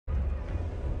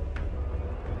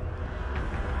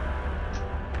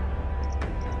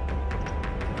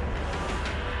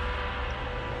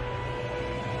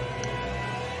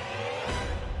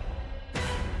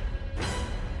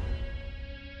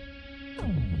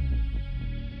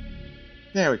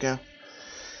There we go.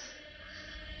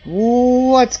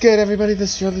 What's good, everybody?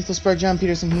 This is your Lethal Spark, John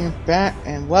Peterson here, back,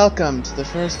 and welcome to the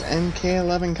first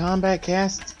MK11 Kombat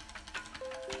cast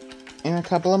in a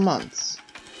couple of months.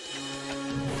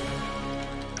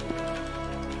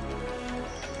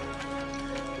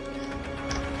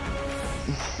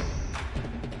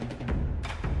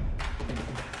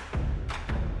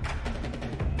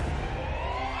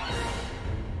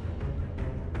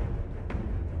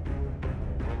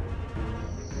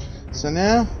 So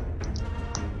now,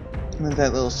 with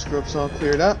that little script's all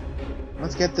cleared up,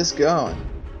 let's get this going,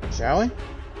 shall we?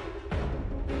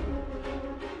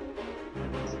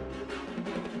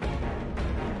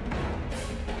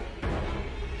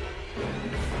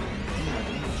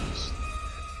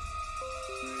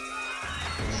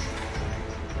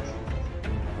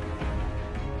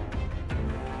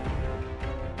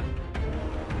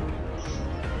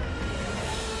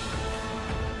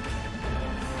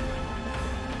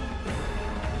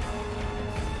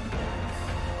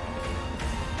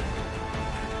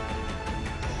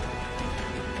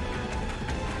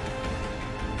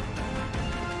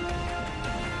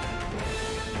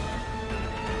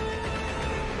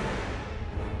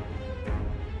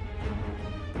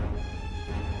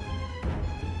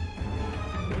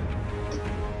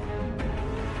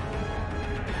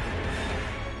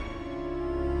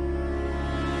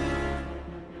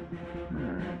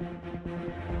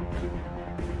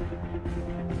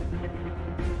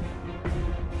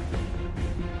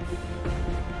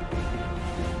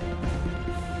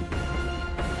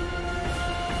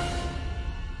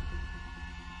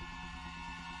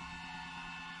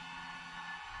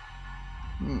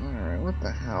 Alright, what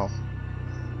the hell?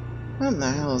 What the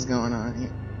hell is going on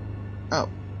here? Oh.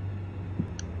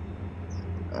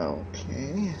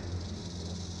 Okay.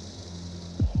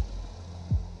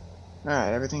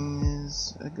 Alright, everything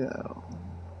is a go.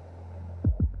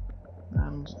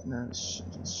 I'm just gonna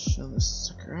show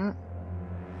this sucker out.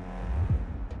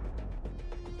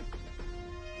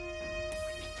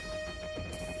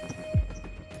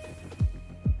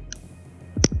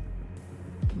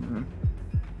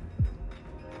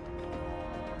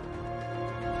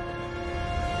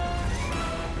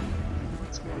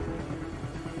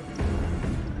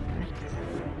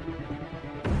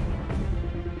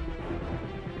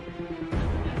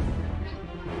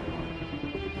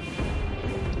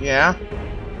 Yeah.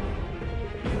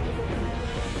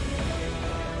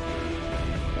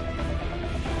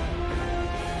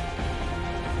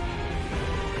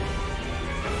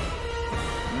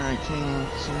 Alright, King,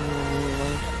 so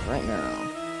right now.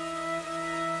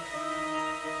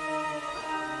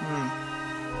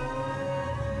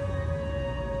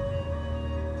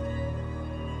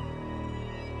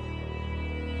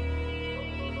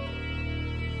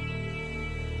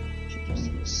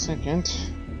 Just a second.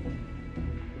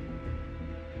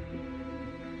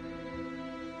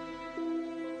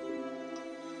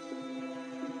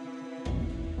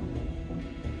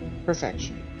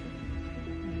 Perfection.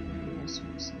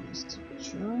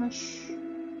 Josh.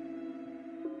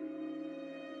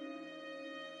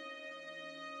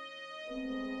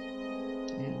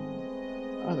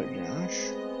 And other Josh.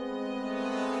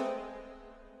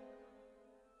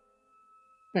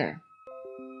 There.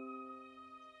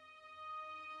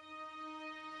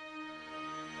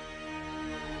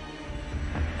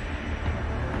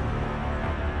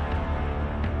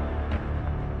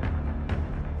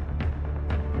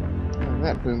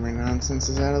 That boomer nonsense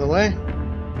is out of the way.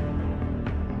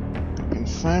 And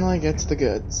finally gets the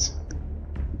goods.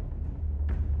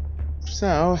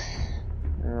 So,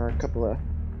 there are a couple of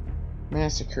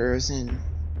massacres in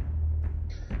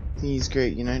these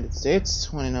great United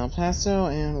States, one in El Paso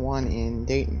and one in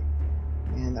Dayton.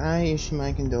 And I issue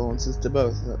my condolences to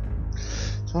both of them.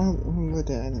 So I'll put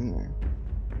that in there.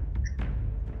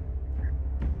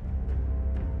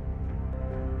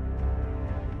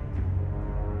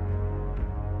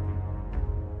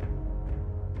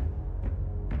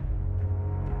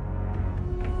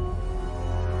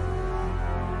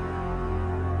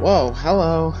 Whoa,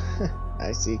 hello.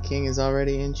 I see King is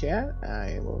already in chat.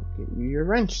 I will give you your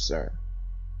wrench, sir.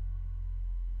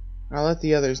 I'll let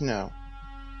the others know.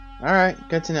 Alright,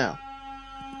 good to know.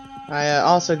 I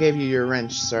also gave you your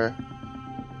wrench, sir.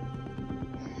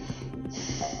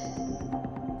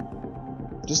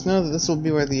 Just know that this will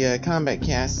be where the combat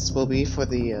casts will be for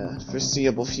the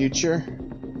foreseeable future,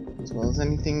 as well as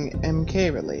anything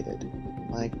MK related.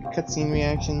 Like cutscene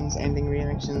reactions, ending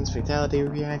reactions, fatality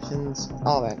reactions,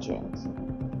 all that jazz.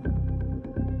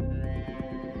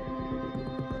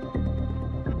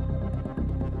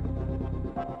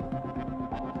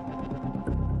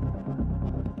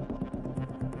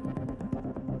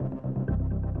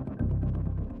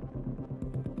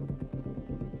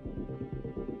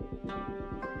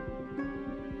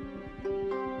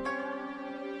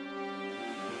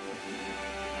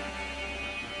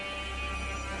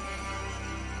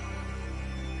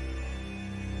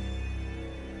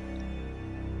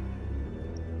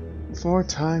 before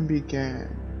time began,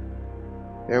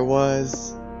 there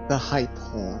was the hype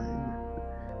horn.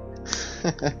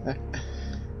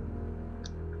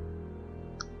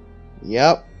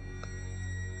 Yep.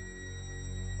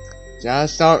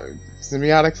 Josh,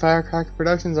 Symbiotic Firecracker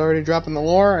Productions already dropping the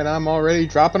lore, and I'm already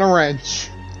dropping a wrench.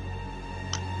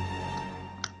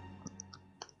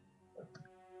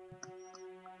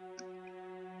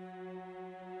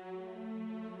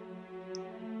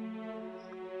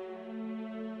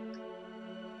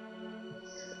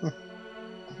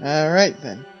 Alright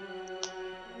then.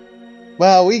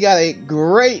 Well, we got a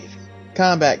great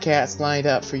combat cast lined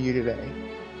up for you today.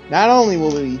 Not only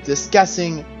will we be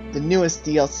discussing the newest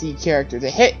DLC character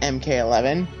to hit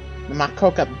MK11, the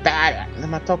Matoka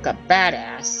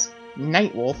Badass,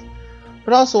 Nightwolf,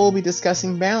 but also we'll be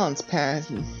discussing balance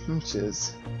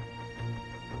patches.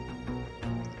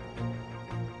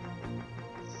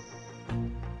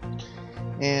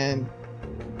 And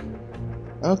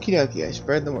okie dokie, I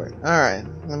spread the word. Alright,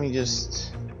 let me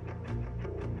just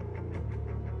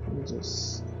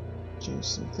change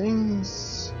some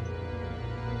things.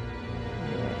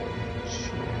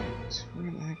 Chat.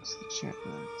 Where the heck's the chat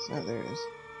box? Oh, there it is.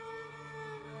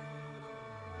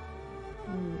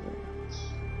 Alright.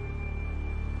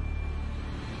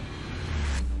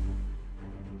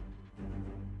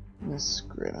 This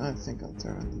grid, I think I'll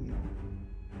throw in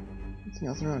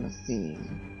a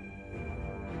theme.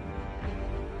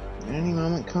 At any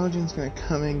moment, Kojin's gonna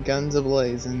come in guns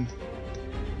a-blazing.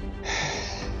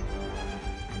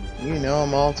 You know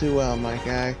him all too well, my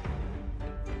guy.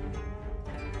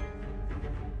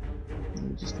 Let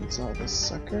me just install this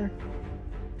sucker.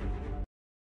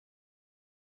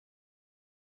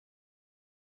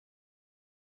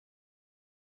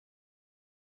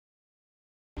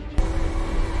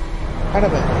 Out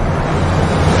of it.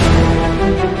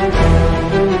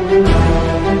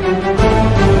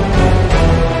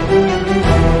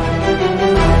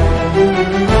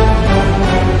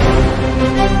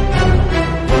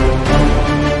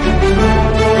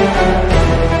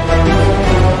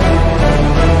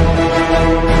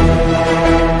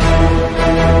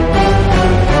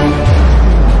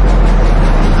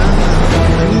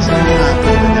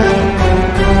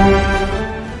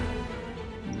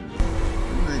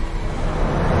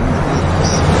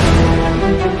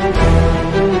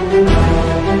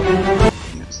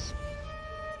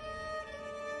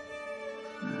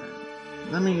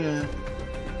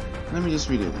 Let me just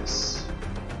redo this.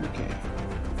 Okay.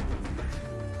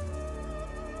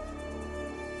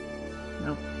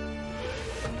 Nope.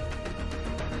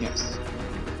 Yes.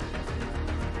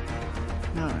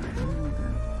 No, I didn't like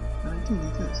that. I do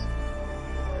like this.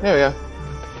 There we go.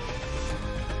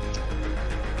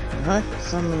 Alright,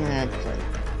 something I had to play.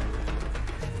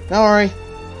 Don't worry.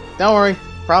 Don't worry.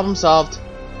 Problem solved.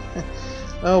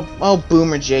 oh,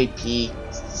 Boomer JP.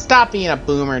 Stop being a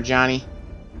boomer, Johnny.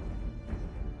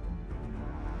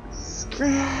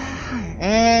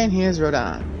 And here's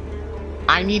Rodon.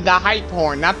 I need the hype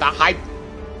horn, not the hype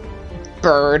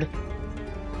bird.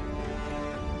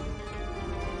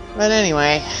 But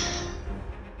anyway,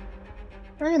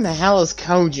 where in the hell is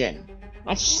Kojin?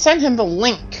 I sent him the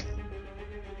link.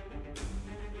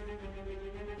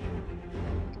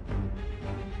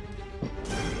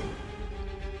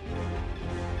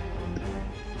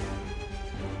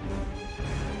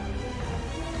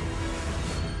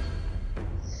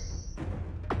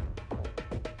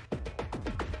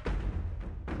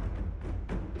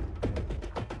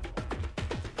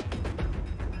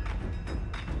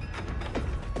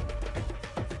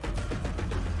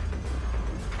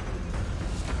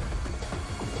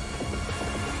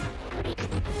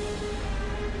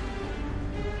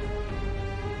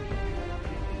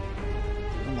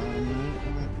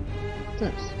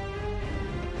 This.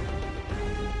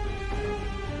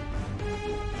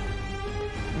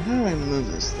 How do I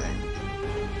move this thing?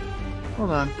 Hold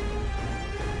on.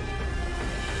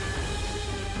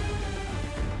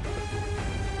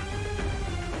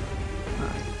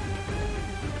 Alright.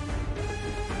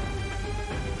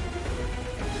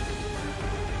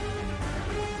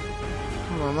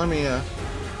 Hold on, let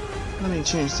me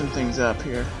change some things up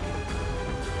here.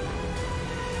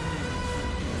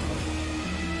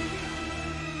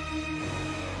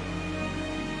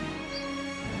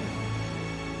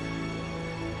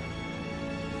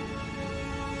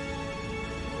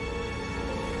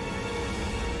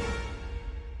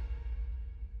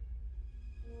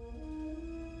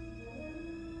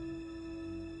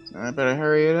 I better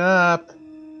hurry it up.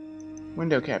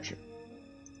 Window capture.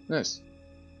 This.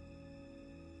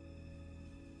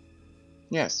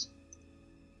 Yes.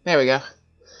 There we go.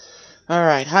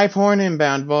 Alright, hype horn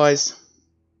inbound, boys.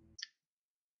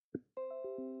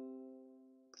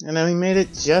 And then we made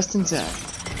it just in time.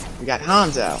 We got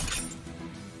Hanzo.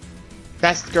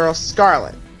 Best Girl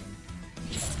Scarlet.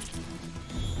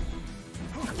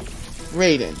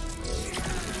 Raiden.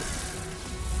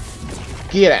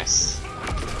 Geras.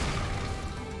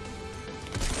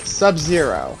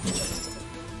 Sub-Zero.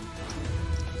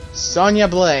 Sonya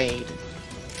Blade.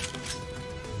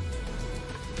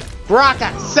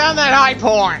 Baraka, sound that high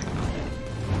porn!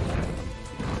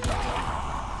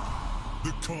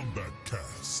 The Kombat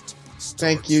Cast.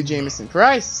 Thank you, Jameson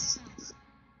Price.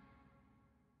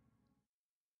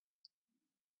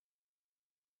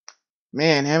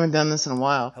 Man, haven't done this in a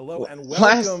while. Hello and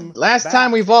welcome. Last back.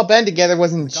 time we've all been together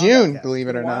was in June, Cast. believe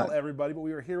it or It's been a while, not. everybody, but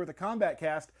we were here with the Kombat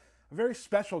Cast, a very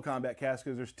special Kombat Cast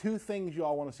because there's two things you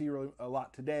all want to see really a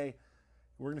lot today.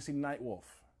 We're going to see Nightwolf.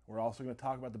 We're also going to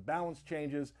talk about the balance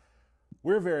changes.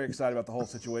 We're very excited about the whole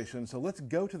situation, so let's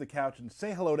go to the couch and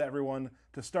say hello to everyone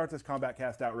to start this Kombat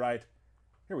Cast out right.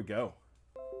 Here we go.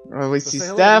 Well, we see say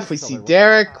hello Steph, to we each see other.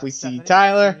 Derek, we see Stephanie,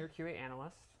 Tyler. Senior QA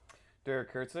analyst.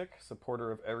 Derek Kurtzik,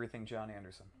 supporter of everything John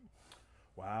Anderson.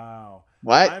 Wow.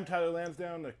 What? I'm Tyler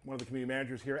Lansdowne, one of the community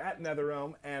managers here at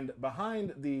NetherRealm, and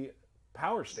behind the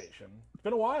power station, it's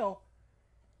been a while,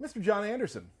 Mr. John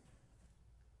Anderson.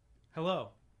 Hello.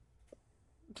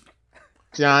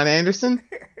 John Anderson?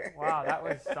 Wow, that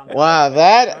was something. Wow,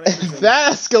 that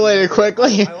that escalated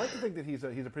quickly. I like to think that he's a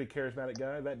pretty charismatic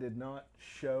guy. That did not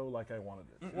show like I wanted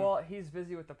it. Well, he's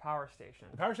busy with the power station.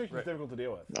 The power station is difficult to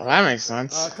deal with. Well, that makes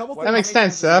sense. A couple That makes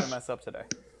things. sense, How many Steph. times did you mess up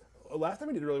today? Last time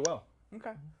he did really well.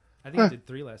 Okay. I think I did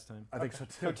 3 last time. I think so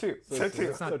too. So two. So So two. two.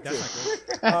 That's not, So that's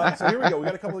two. not great. So here we go. We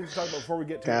got a couple things to talk about before we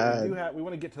get to God. it. We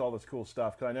want to get to all this cool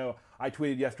stuff because I know I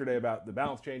tweeted yesterday about the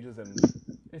balance changes and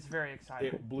It's very exciting.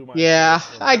 it blew my. Yeah,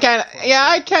 I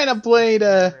kind of played.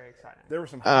 Very exciting. There were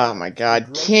some. Oh my God,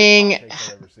 grossest King. hot takes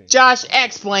I've ever seen. Josh,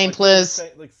 explain, please.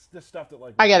 Like just stuff that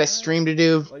like. I got a stream to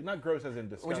do. Like not gross as in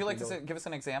disgusting. Would you like to but give us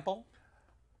an example?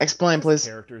 Explain, please.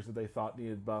 characters that they thought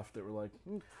needed buffed that were like.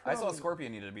 I saw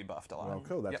Scorpion needed to be buffed a lot. Well,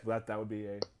 cool. That would be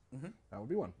a. That would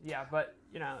be one. Yeah, but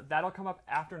that'll come up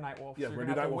after Nightwolf. Yeah, so we're you're gonna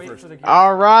do gonna have to Nightwolf wait first. for the game.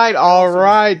 All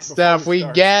right, before Steph. we We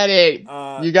start, get it.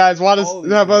 You guys want all of to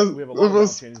these- have us? we have a lot of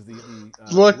balance changes.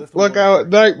 The Look list we out wanted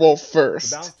at to- Nightwolf The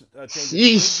first. balance changes should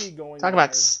Sheesh. be going Talk about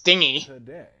live stingy.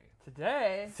 today.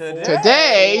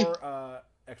 Today. For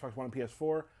Xbox One and PS4,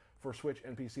 for Switch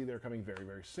and PC, they're coming very,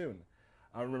 very soon.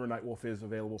 Remember, Nightwolf is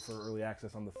available for early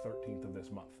access on the 13th of this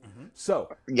month.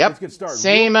 So, Yep. let's get started.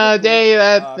 Same Real quickly, day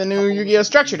that the new couple Yu-Gi-Oh! of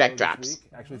Structure things Deck this drops.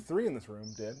 week. Actually, 3 in this room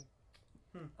did.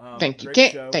 Thank you, Great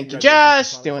Kit. show. Thank you, Congratulations Josh.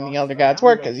 to Sonic Doing Fox. the Elder Gods Yu-Gi-Oh!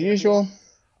 work as champion. usual.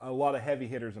 A lot of heavy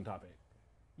hitters in top 8.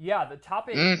 Yeah, the top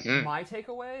 8. Mhm. My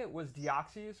takeaway was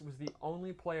Deoxys was the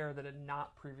only player that had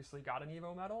not previously got an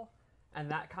Evo medal, and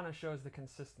that kind of shows the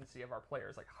consistency of our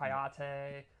players, like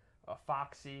Hayate,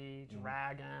 Foxy,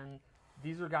 Dragon.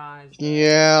 These are guys. That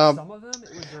Yeah. Some of them.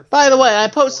 It was their By the way, third I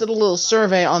and posted a fourth little Evo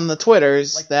survey medal. on the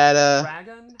Twitters Like, that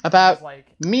Dragon about was like,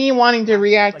 me wanting to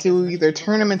react like, to as either many Evo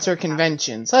tournaments or medals as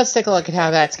conventions. Let's take a look at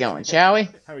how that's going, shall we?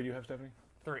 How many do you have, Stephanie?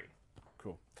 3.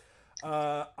 Cool.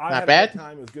 I Not had bad. a good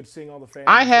time. It was good seeing all the fans.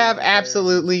 I and seeing have all the players,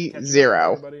 absolutely catching up with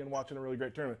 0. everybody and watching a really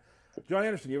great tournament. John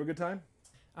Anderson, you have a good time?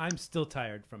 I'm still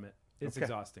tired from it. It's Okay.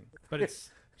 exhausting, but it's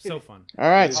so fun. All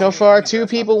right, so far 2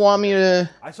 people want me to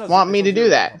do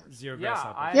that. Zero Yeah,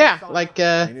 grasshoppers. Yeah, saw like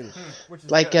that, Me neither. which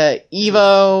is like good.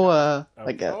 Evo,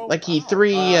 like Oh, like wow.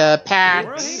 E3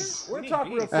 packs. We're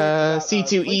talking real quick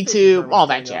C2, PlayStation E2, tournaments all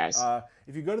that coming up. jazz.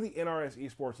 If you go to the NRS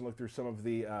Esports and look through some of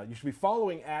the, you should be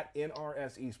following at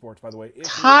NRS Esports, by the way. If you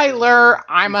Tyler, are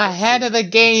I'm ahead of the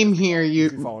game here,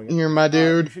 should be following it. you're my You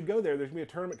dude. should go there. There's going to be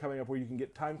a tournament coming up where you can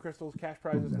get time crystals, cash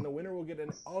prizes, and the winner will get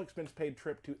an all-expense-paid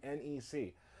trip to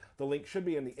NEC. The link should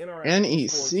be in the NRS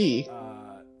NEC.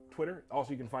 Esports, Twitter.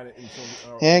 Also, you can find it in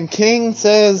some... And King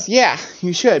says, yeah,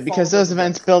 you should, because those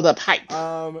events build up hype. You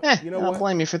know I don't what?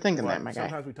 blame you for thinking Well, that, my guy.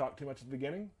 Sometimes we talk too much at the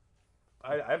beginning.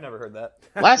 I've never heard that.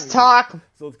 Let's talk.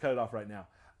 So let's cut it off right now.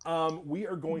 We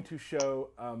are going to show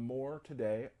more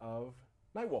today of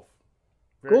Nightwolf.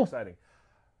 Very Cool. exciting.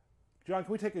 John,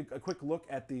 can we take a quick look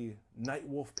at the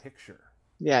Nightwolf picture?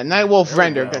 Yeah, Nightwolf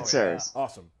render, go. good sirs.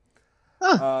 Awesome.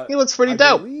 Huh, he looks pretty I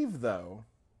dope. believe, though,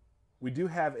 we do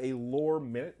have a lore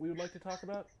minute we would like to talk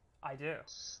about. I do.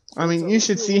 I mean, So you let's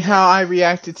should do a see little- how I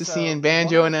reacted to So, seeing one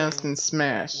Banjo of the announced in things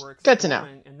Smash. that we're Good to know.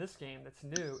 exploring in this game that's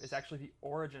new is actually the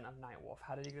origin of Nightwolf.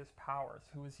 How did he get his powers?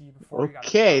 Who was he before he got his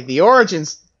Okay, powers? the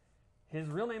origins. His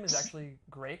real name is actually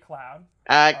Grey Cloud.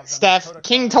 Steph, Dakota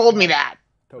King tribe. told me that.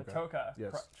 Toka. Toka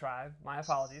Yes. tribe. My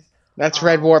apologies. That's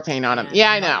red war paint on him. And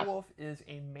Yeah, I know. Nightwolf is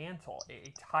a mantle,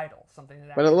 a title, something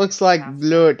that But it actually looks like passed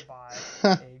blood. by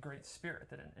a great spirit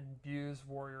that imbued infuse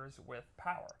warriors with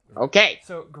power. Okay.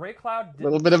 So Grey Cloud did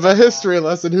Little bit of a history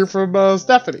lesson here from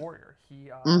Stephanie. Warrior. He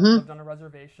Mhm. lived on a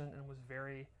reservation and was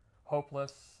very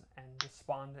hopeless and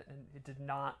despondent, and it did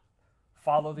not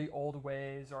follow the old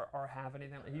ways or have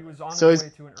anything. He was on So his is-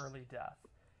 way to an early death.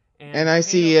 And I Kano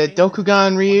see came in Dokugan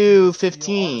and Ryu wanted to steal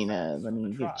 15. artifacts Let from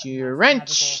me the get tribe, you a and wrench.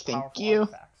 magical, Thank powerful you.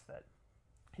 artifacts that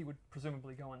he would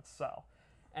presumably go and sell.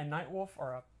 And Nightwolf,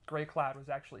 or Grey Cloud, was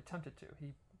actually tempted to.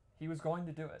 He was going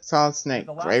to do it. Solid Snake.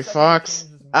 The last Gray second Fox. he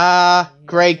changed his mind, and he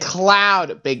Gray actually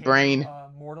Cloud. Big came, brain.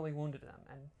 mortally wounded him,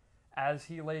 and as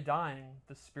he lay dying,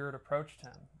 the spirit approached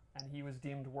him, and he was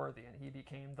deemed worthy, and he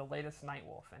became the latest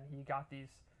Nightwolf, and he got these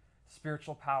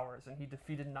spiritual powers, and he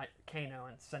defeated Kano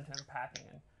and sent him packing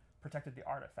and protected the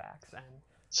artifacts. And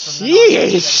from then on,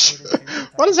 he was Sheesh. dedicated to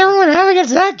What protecting does everyone have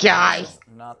against that guy? It's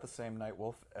not the same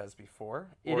Nightwolf as before.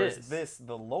 It or is. this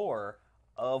the lore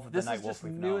of the This Nightwolf is just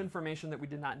we've new known? information that we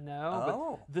did not know.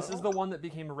 Oh, But this is the one that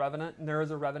became a Revenant, and there is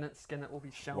a Revenant skin that will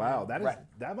be shown. Wow, that is Right.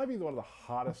 that might be one of the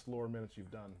hottest lore minutes you've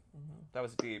done. That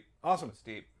was deep. Awesome. That was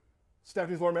deep.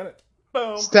 Stephanie's lore minute.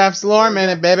 Boom. Steph's lore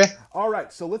minute, baby. All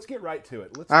right, so let's get right to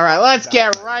it. All right, let's talk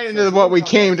get about right it. into So what we talk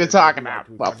came to characters talk we like. about.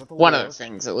 We Well, talked about the one of lore. the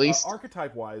things, at least.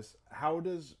 Archetype-wise, how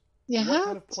does Yeah, what how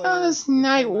kind of does players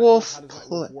Nightwolf how does Nightwolf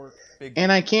play? work? Big.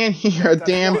 And I can't hear a That's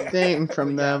damn one. thing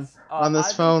from them Yes. on this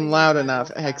I've been phone thinking loud Nightwolf enough.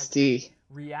 has XD.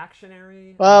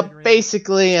 reactionary. Well, mid-range,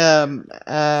 basically,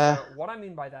 So what I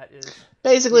mean by that is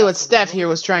basically yeah, what so Steph those here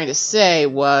was trying to say are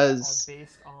was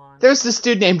based on there's this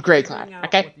dude named Grey Cloud. figuring out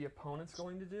Okay, what the opponent's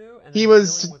going to do, and He then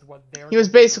was- dealing with what they're he was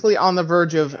going to do. basically on the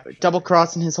verge of double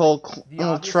crossing his whole The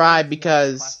obvious tribe thing is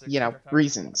because classic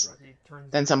reasons. reasons.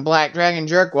 Then some black dragon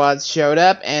jerkwads showed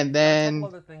up, and then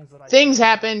things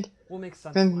happened. Will make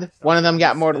sense. Then one of them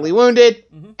got mortally wounded,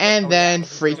 and Oh, then yeah.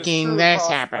 freaking Just this across,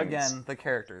 happens. Again, the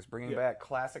characters bringing Yeah. back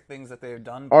classic things that they've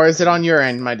done. Or is it on your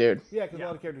end, my dude? Yeah, because a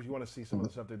lot of characters you want to see some of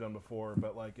the stuff they've done before,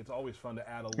 but like it's always fun to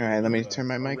add a little. All right, let me bit of turn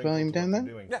my a mic wrinkle volume to what down they're then.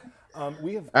 doing. Yeah.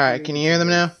 We have. All right, can you hear them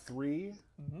now? 3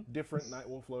 different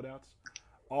Nightwolf loadouts,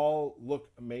 all look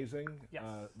amazing. Yes.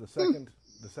 The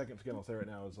second skin I'll say right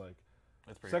now is like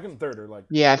That's pretty second and third are like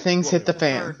Yeah, things hit the The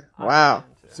fan. third, I'm Wow.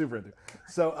 into. super into.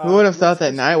 So Who would have thought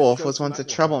that let's Nightwolf show was some once a Nightwolf.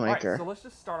 troublemaker? Alright, so let's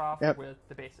just start off Yep. with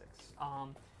the basics.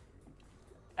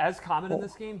 As common in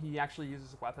this game, he actually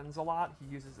uses weapons a lot.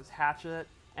 He uses his hatchet,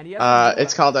 and he has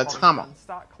It's called a Tomo.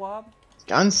 Gunstock Club,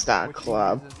 Gunstock which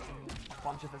Club. he uses in a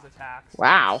bunch of his attacks.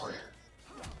 Wow.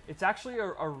 It's actually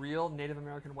a real Native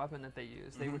American weapon that they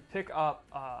use. They would pick up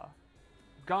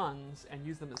guns and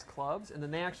use them as clubs, and then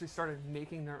they actually started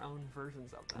making their own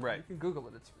versions of them. Right. You can Google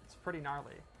it. It's pretty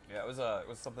gnarly. Yeah, it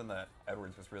was something that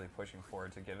Edwards was really pushing for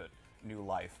to give it new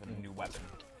life and a new weapon.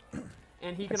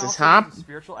 And he can That's his also hop? use the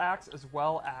spiritual axe as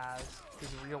well as his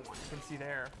real one. You can see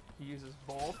there, he uses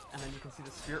both, and then you can see the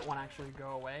spirit one actually go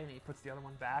away, and he puts the other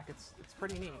one back. It's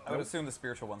pretty neat. I would assume the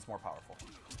spiritual one's more powerful.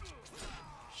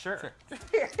 Sure.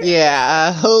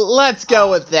 Yeah, let's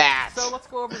go with that. So let's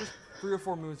go over just 3 or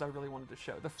 4 moves I really wanted to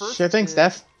show. The first Sure thing, is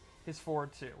Steph. his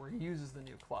forward 2, where he uses the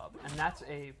new club, and that's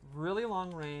a really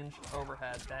long range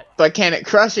overhead that. But can it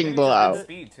crushing blow?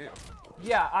 Speed too.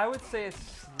 Yeah, I would say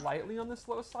it's slightly on the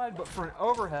slow side, but for an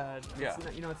overhead, Yeah.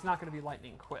 it's not going to be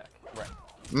lightning quick. Right.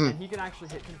 And he can actually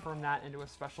hit confirm that into a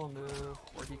special move,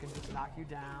 or he can just knock you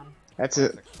down. That's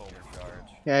it. Classic shoulder charge.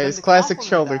 Yeah, Then his the classic complement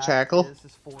shoulder of that tackle. is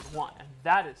his forward 1, and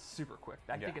that is super quick.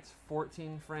 That Yeah. kick gets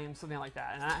 14 frames, something like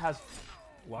that, and that has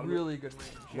A lot of really good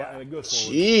range. Yeah, and it goes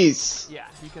forward. Jeez. Yeah,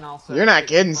 he can also. You're not hit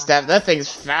kidding, confirm Steph. That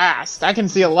thing's fast. I can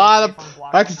see a lot of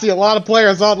of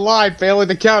players online failing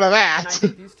to counter And I that.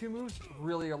 think these 2 moves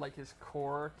really are like his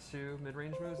core 2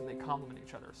 mid-range moves, and they complement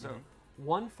each other. So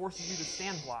one forces you to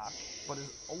stand block, but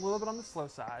is a little bit on the slow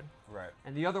side, Right.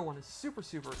 and the other one is super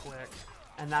quick,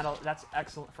 and that's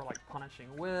excellent for like punishing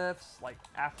whiffs, like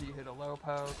after you hit a low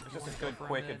poke. It's you just can a go good, for a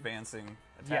quick mid. advancing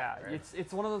Yeah, attack. Right?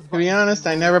 it's one of those. To be buttons honest, that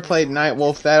I you never don't played really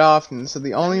Nightwolf that often, so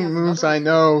the only he has moves another I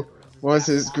know move, is was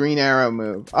his back green block, arrow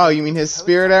move. Oh, you mean his toe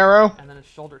spirit tap, arrow? and then his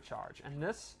shoulder charge. And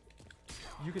this,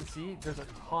 you can see there's a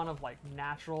ton of like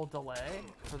natural delay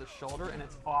for the shoulder, and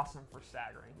it's awesome for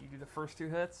staggering. You do the first 2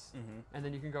 hits, and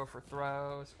then you can go for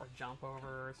throws or jump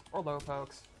overs or low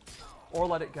pokes, or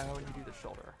let it go and you do the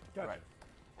shoulder. Gotcha. Right.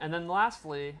 And then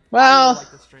lastly, Well- I really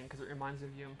like this string because it reminds me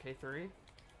of UMK3.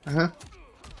 Uh-huh.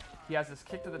 He has this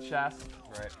kick to the chest,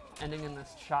 Right. ending in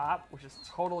this chop, which is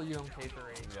total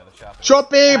UMK3. Yeah, the chop.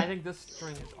 Chop And I him! think this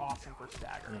string is awesome for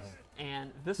staggers.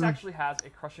 And this actually has a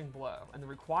crushing blow. And the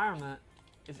requirement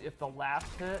is if the last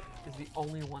hit is the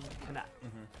only one to connect.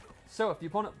 So if the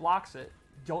opponent blocks it,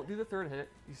 don't do the 3rd hit,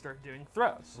 you start doing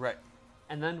throws. Right.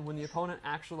 And then when the opponent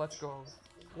actually lets go of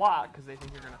block because they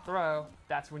think you're going to throw,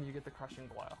 that's when you get the crushing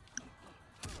blow.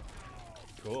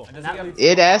 Cool. And That leads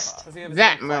It to a est pop-up. Does he have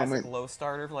that his classic moment. low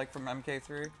starter like from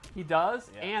MK3? He does,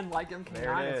 Yeah. and like There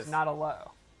MK9, it it's is. not a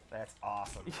low. That's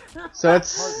awesome. So Part the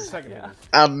it's second Yeah. move.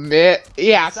 a bit.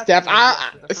 Yeah, Second Steph. move,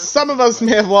 yes, the first Some of move. us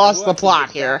may have lost We'll the have to plot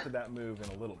get here. back to that move in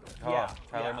a little bit. Oh, Yeah,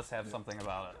 Tyler yeah. must have something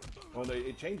about it. Well,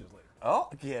 it changes later. Oh,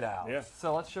 get out. Yeah.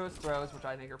 So let's show his throws, which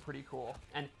I think are pretty cool.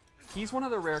 And he's one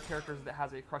of the rare characters that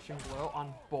has a crushing blow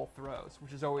on both throws,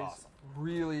 which is always Awesome.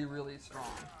 really, really strong.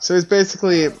 So it's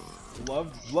basically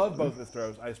Love both his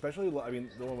throws. I especially I mean,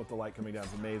 the one with the light coming down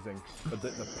is amazing. But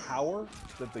the power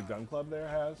that the gun club there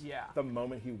has, Yeah. the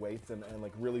moment he waits and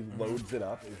like really loads it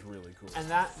up is really cool. And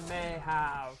that may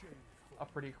have a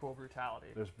pretty cool brutality.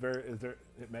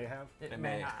 It may have? It may.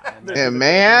 may have. it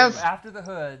may have. After the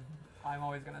hood, I'm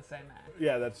always going to say may.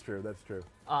 Yeah, that's true. That's true.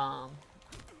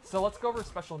 So let's go over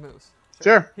special moves.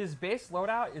 Sure. His base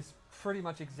loadout is pretty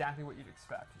much exactly what you'd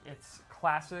expect. It's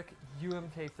classic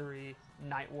UMK3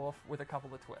 Nightwolf with a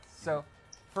couple of twists. So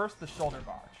first, the shoulder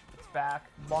barge. It's back,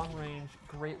 long range,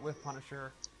 great with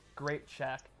Punisher, great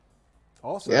check.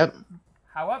 Also, Yep.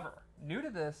 However, new to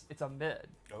this, it's a mid,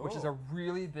 which is Oh. a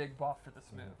really big buff for this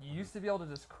move. You used to be able to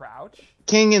just crouch.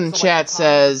 King in So, chat like, the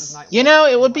says, combat you versus know,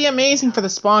 Nightwolf it would be is like amazing for the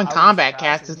Spawn I was Combat just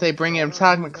cast if they crouching. bring in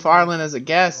Todd McFarlane as a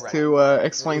guest to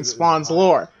explain Spawn's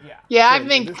lore. Yeah. Yeah, I So,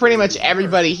 think this pretty is- much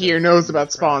everybody here knows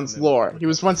about Spawn's lore. He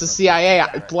was once a CIA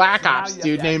Black Ops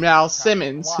dude named Al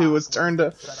Simmons, who was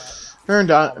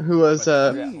who was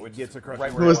gets a crush.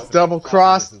 Right who where was it was. double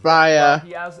crossed by Well,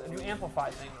 he has a new amplify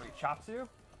thing where he chops you,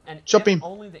 and Chop if him.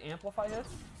 only the amplify hits,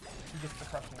 he gets the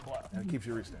crushing blow. And it keeps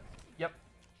you restand. Yep.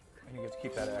 And you get to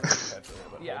keep that action catch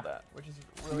but Yeah. hold that. Which is You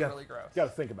really, gotta, really gross. You got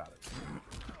to think about it.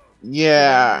 Then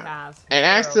yeah. he has his And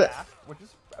arrow actually- back, which is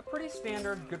a pretty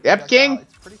standard good Yep, projectile. King.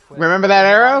 It's pretty quick. Remember that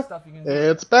There's a lot of arrow? stuff you can do.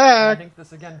 It's And I back. think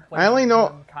this again I only plays know-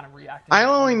 into him kind of reacting I to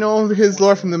only one know his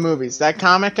lore from the movies. That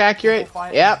comic accurate? Amplify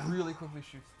it Yep. Really quickly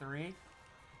shoots 3,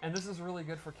 and this is really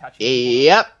good for catching.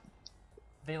 Yep.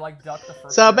 They like duck the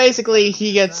first. So hit, basically, and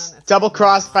he gets then it's double like-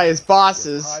 crossed by his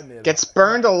bosses, gets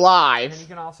burned And then alive, he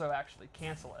can also actually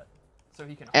cancel it, so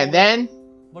he can. and hold then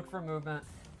it, look for movement.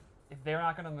 If they're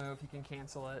not going to move, he can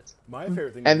cancel it. My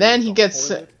favorite thing. and to do then is he to gets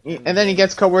hold it and then he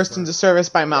gets coerced into service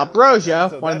by Malbrosia,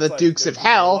 So one of the that's like- Dukes of there's a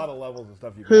lot Hell, of levels and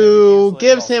stuff you can who cancel it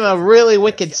gives him a while really it's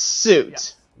wicked Yeah.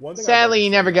 suit. One thing I'd Sadly, like he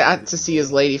to never say got about to this see his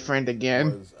game lady friend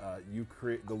again. was you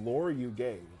create the lore you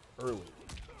gave early.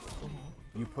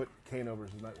 You put Kano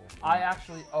versus Nightwolf. I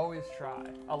actually always try.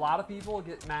 A lot of people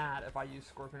get mad if I use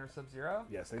Scorpion or Sub-Zero.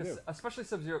 Yes, they 'cause do. Especially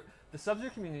Sub-Zero. The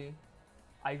Sub-Zero community,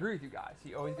 I agree with you guys.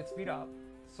 He always gets beat up,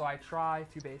 so I try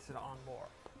to base it on lore.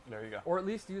 There you go. Or at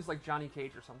least use like Johnny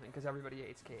Cage or something, because everybody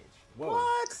hates Cage. Whoa.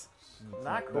 What?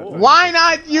 Not cool. Why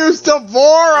not use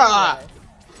Devora?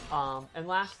 Anyway, and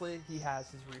lastly, he has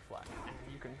his reflex,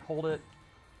 and you can hold it.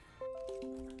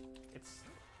 It's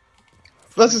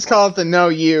Let's just call it the No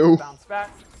You. bounce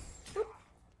back.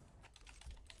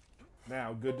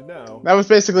 Now, good to know. That was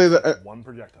basically the. One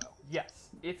projectile. Yes.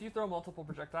 If you throw multiple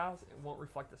projectiles, it won't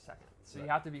reflect a second. So you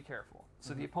have to be careful.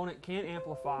 So the opponent can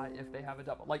amplify if they have a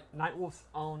double. Like Nightwolf's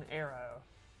own arrow,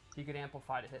 he could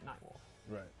amplify to hit Nightwolf.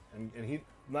 Right. And he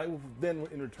Nightwolf then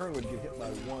in return would get hit by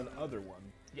one other one,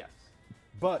 Yes.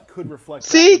 but could reflect.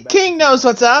 See, back King to knows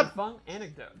what's A up. fun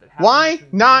anecdote that happened Why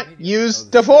between not me and you. use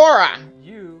Devora?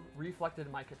 You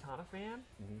reflected my katana fan,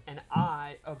 and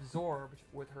I absorbed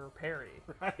with her parry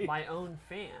Right. my own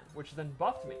fan, which then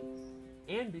buffed me.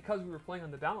 And because we were playing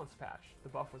on the balance patch, the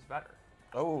buff was better.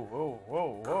 Oh, whoa,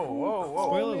 whoa, whoa, whoa, whoa.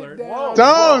 Spoiler alert. Whoa.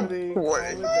 Don't. Calm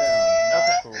it down.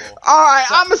 Okay. Cool. All right,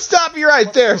 I'm gonna stop you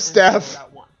right there, Let's go into Steph.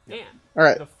 loadout one. And All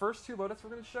right. the first two loadouts we're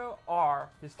going to show are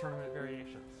his tournament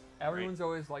variations. Everyone's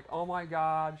always like, oh my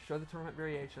god, show the tournament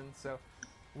variations. So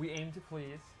we aim to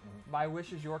please. My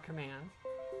wish is your command.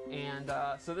 And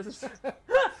so this is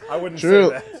I wouldn't True.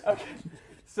 say that. okay.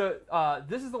 So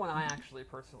this is the one I actually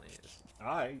personally use.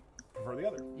 I prefer the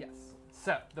other. Yes.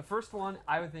 So the first one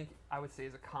I would say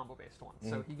is a combo based one.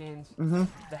 So he gains Mm-hmm.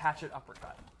 the hatchet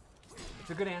uppercut. It's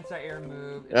a good anti-air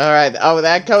move. It's All right. Oh,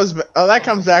 that comes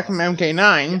back from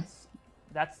MK9. Yes.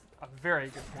 That's a very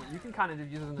good point. You can kind of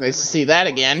use it in the Nice to see that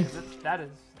again. That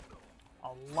is a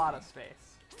lot of space.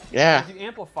 Yeah. If you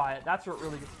amplify it, that's what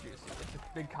really gets juicy. It's a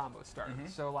big combo starter.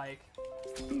 So like,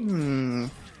 Hmm.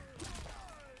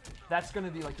 that's going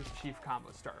to be like his chief combo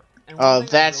starter. And Oh, one thing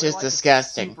I that's really just like, it's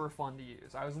disgusting. Super fun to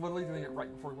use. I was literally doing it right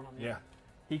before we went on the Yeah. air.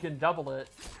 He can double it,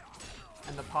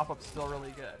 and the pop-up's still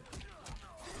really good.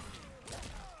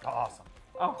 Awesome.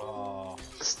 Oh,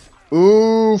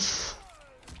 Oof.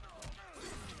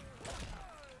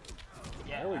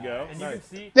 yeah. There we go. And you Nice.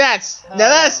 can see That's now hella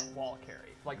that's wall carry.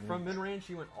 Like from mid range,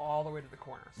 he went all the way to the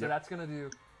corner. So Yep. that's gonna do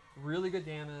really good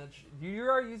damage. You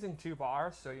are using 2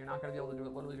 bars, so you're not gonna be able to do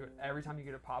it. Literally do it every time you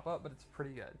get a pop up, but it's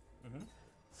pretty good.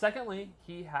 Secondly,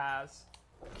 he has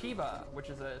Kiba, which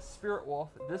is a spirit wolf.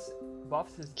 This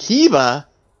buffs his Kiba.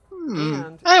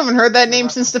 And I haven't heard that the name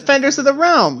reference since to Defenders of the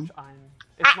Realm. which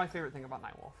it's my favorite thing about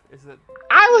Nightwolf is that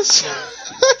I was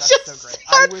that's just so great.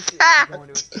 I wish it that could go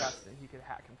into his chest and he could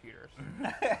hack computers.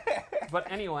 But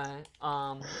anyway,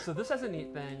 so this has a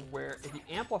neat thing where if he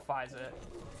amplifies it,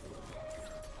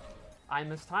 I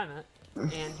mistime it,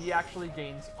 and he actually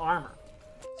gains armor.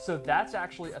 So that's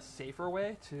actually a safer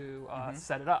way to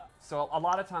set it up. So a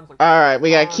lot of times, like All right,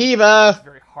 we got it's Kiba.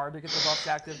 very hard to get the buffs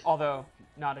active, although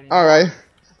not anymore. All right.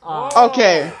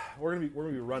 Okay. We're gonna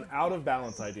be run out of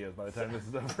balance ideas by the time this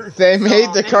is over. They made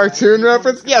the anyway, cartoon you're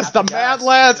reference. just gonna Yes, have the to Mad guess,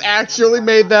 Lads and then actually you're gonna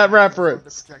made that absorb the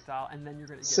reference. projectile, and then you're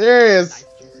gonna get Serious.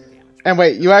 nice, juicy damage. And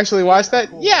wait, you actually watched that?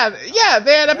 Yeah,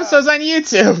 they had episodes on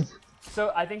YouTube.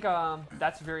 So I think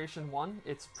that's variation 1.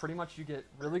 It's pretty much you get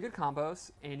really good combos,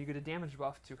 and you get a damage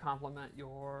buff to complement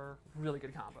your really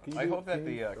good combos. I hope that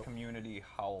the community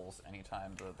howls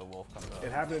anytime the wolf comes up.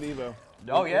 It happened at Evo.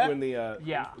 Oh, yeah? When the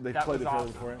Yeah, they that played was the trailer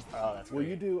awesome. for it. Oh, that's Will great.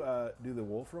 you do the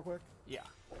wolf real quick Yeah.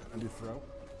 and do throw?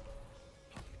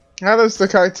 How does the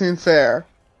cartoon fare?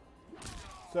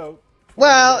 So.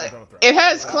 Well, it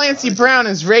has Clancy Brown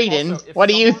as Raiden. Also, if What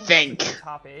do you someone think? gets to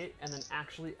top 8 and then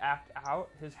actually act out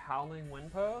his howling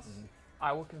wind pose,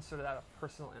 I will consider that a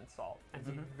personal insult and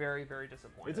be very, very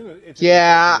disappointed.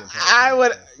 Yeah, I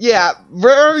would. Yeah,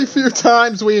 very few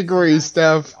times we agree,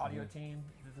 Steph. The audio team,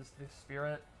 the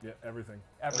spirit, Yeah, everything.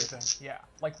 everything. Yeah.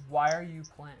 Like, why are you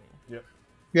playing? Yep.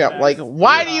 Yeah, like,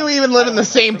 why do you even live in the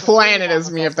same planet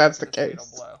as me if that's the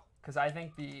case? Because I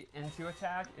think the into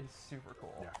attack is super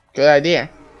cool. Yeah. Good idea.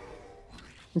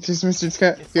 Just Mr.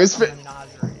 Scott. It's Here's like a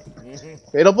menagerie.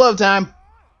 fatal blow time.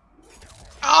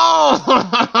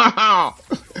 Oh!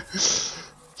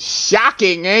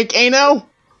 Shocking, eh, Kano?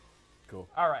 Cool.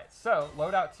 All right, so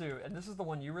loadout 2, and this is the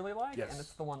one you really like, Yes. and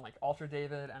it's the one like Ultra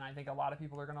David, and I think a lot of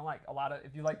people are gonna like.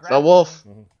 If you like The grappling, wolf.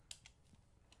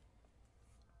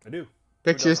 I do.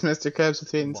 Pictures Mr. Krabs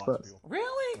with Hayden's Lots of clothes. people.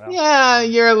 Really? Well, Yeah,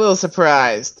 you're a little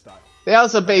surprised. stop. They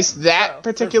also based that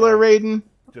particular Raiden.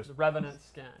 Just The Revenant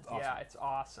skin. awesome. Yeah, it's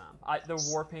awesome. The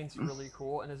war paint's really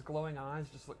cool, and his glowing eyes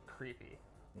just look creepy.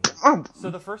 Oh, So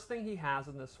the first thing he has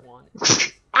in this one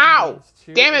is ow! gains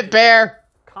 2 Damn it, additional Bear!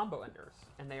 combo enders,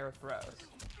 and they are throws.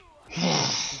 He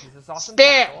uses this awesome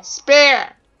Spare! tackle,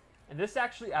 Spare! and this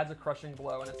actually adds a crushing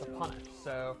blow, and it's a punish.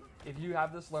 So if you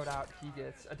have this loadout, he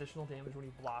gets additional damage when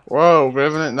he blocks. Whoa,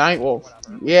 Revenant Nightwolf.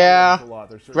 Whatever. Yeah. a lot.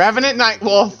 There's certain Revenant things you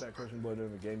Nightwolf. get that crushing blow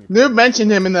during the game, you Noob mentioned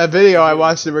him in that video I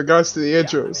watched in regards to the Yeah, I mean,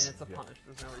 intros. it's a punish.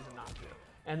 There's no reason not to.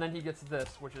 And then he gets this,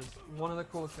 which is one of the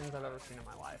coolest things I've ever seen in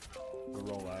my life. the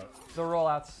rollout. The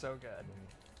rollout's so good.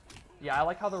 Yeah, I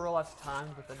like how the rollout's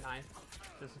timed with the knife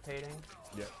dissipating.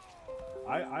 Yeah.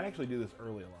 I actually do this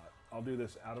early a lot. I'll do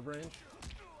this out of range.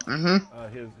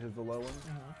 Mm-hmm. The low one,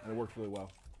 and it works really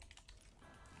well.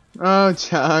 Oh,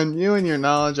 John, you and your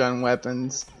knowledge on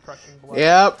weapons. Crushing blow.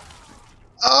 Yep.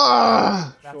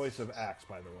 Oh! That's- Choice of axe,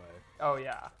 by the way. Oh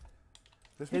yeah.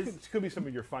 This His- could be some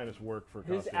of your finest work for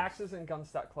His costumes. axes and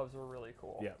gunstock clubs were really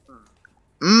cool. Yeah. So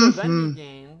then Mm-hmm. he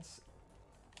gains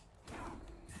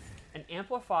an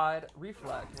amplified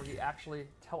reflex where he actually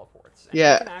teleports. And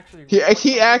Yeah. He, can actually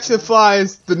He actually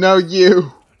flies the no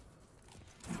you.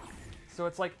 So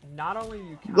it's like not only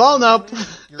you counter Well, nope. zoning,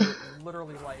 you're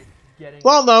literally like getting.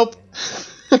 Well, nope.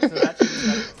 So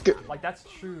that's like that's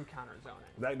true counter zoning.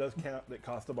 That does count. That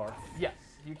costs a bar. Yes,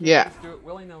 you can't Yeah. just do it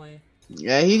willy nilly.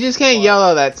 Yeah, he just can't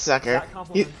yellow that sucker. That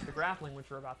complements the grappling, which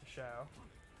we're about to show.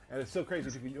 And it's so crazy.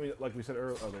 Like we said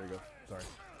earlier. Oh, there you go. Sorry.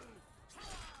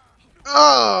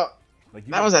 Oh! Like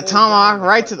you That can was a hold tomahawk down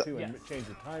right to flat the- too and Yes. change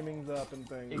your timings up and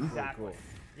things. It's really Exactly. cool.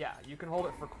 Yeah, you can hold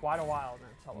it for quite a while and then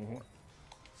teleport.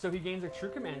 So he gains a true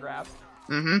command grab.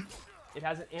 Mm-hmm. It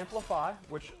has an amplify,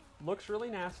 which looks really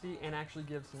nasty and actually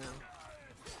gives him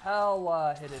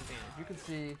hella hit advantage. You can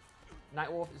see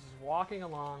Nightwolf is just walking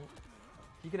along.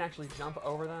 He can actually jump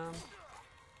over them.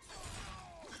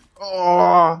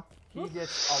 Oh! He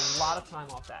gets a lot of time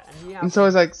off that, and he has And so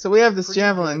it's like, so we have this pretty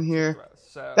javelin good here. throws.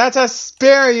 So That's a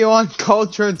spear, you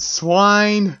uncultured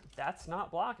swine! that's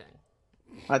not blocking.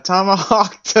 A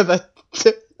tomahawk to the...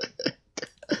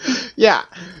 Yeah.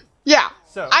 Yeah.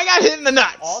 So I got hit in the all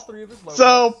nuts! three of his low So,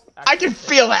 rolls I can actually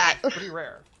feel hit. that! It's pretty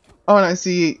rare, Oh, and I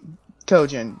see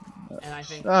Kojin. and I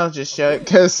think I'll just show it,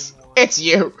 because it's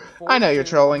you. I know you're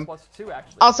trolling. +2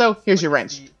 actually. Also, here's your Like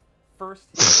wrench. the first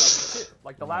hit of 2.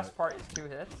 Like the last part is 2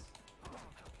 hits.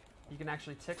 he can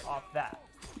actually tick off that.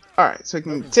 Alright, so we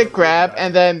can tick grab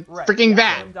and then Right. freaking yeah,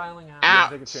 bam. him dialing out. Ow.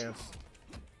 Take a chance.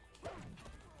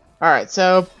 Alright,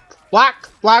 so block,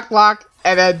 block, block,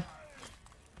 and then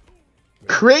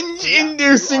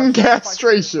cringe-inducing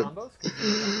castration.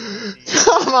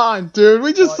 Come on, dude.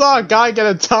 We just saw a guy get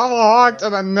a tomahawk to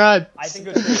the nuts. I think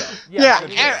good trade. Yeah, good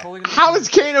trade. and Totally gonna how be is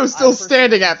trade. Kano still I personally-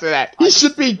 standing after that? I He just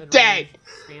should be mid-range, dead.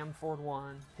 Spam forward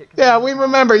one. Hit Yeah, command we combo,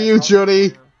 remember that's you, all the Judy.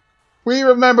 plan. We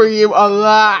remember you a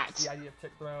lot. The idea of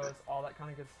tick throws, all that kind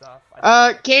of good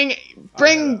stuff. King, I've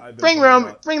bring been bring playing a Rome,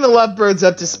 lot bring the lovebirds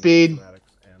up to and speed. schematics,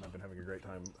 and I've been having a great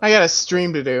time. I got a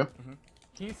stream to do.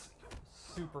 He's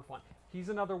super fun. He's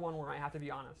another one where I have to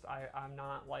be honest. I'm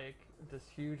not like this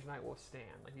huge Nightwolf stan.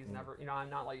 Like he's never, I'm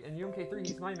not like in UMK3.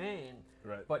 He's my main.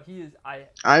 Right. But he is.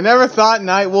 I never thought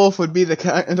Nightwolf would be the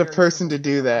kind of person to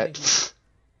do I think that. he's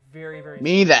very, very.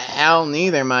 Me the hell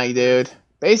neither, my dude.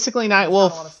 Basically, There's not a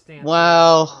lot of Nightwolf. stance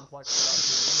Well, complex stuff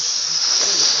here. He's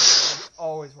pretty simple. That's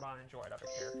always what I enjoy out of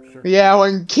a character. yeah,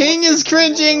 when King is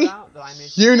cringing,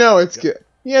 you know it's good.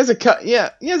 He has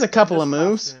a he has a couple of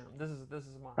moves. This is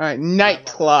mine. All right, We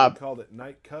Nightclub. called it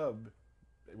Night Cub,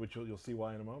 which you'll see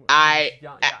why in a moment. I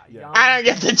Young, don't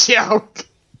get the joke.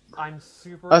 I'm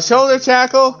super. A shoulder into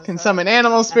tackle on can his summon head,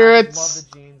 animal and I spirits.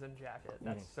 love the jeans and jacket.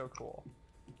 That's so cool.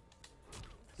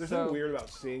 There's So- something weird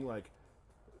about seeing like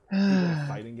people in a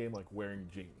fighting game like wearing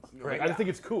jeans. Right, I yeah. just think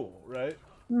it's cool, right?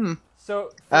 So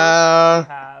first Uh, he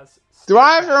has. Do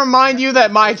I have to remind you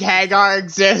that Mike Hagar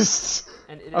exists?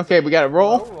 And it is Okay, we got a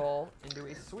roll. low roll into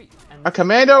a sweep. And A this is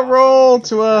commando awesome roll because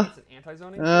to a- it's an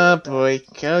anti-zoning Oh that boy,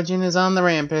 Kojin is on the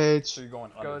rampage. So you're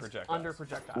going under goes projectiles. under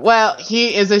projectile. Well, So,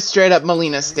 he is a straight up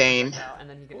Melina stain. and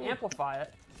then you can amplify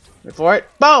it Wait for it.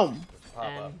 Boom! Pop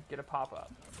and up. get a pop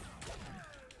up.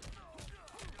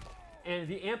 And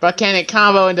the amp But can it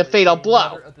combo into Fatal Blow?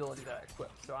 Another ability that I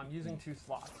equipped. So I'm using 2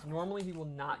 slots. Normally he will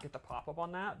not get the pop up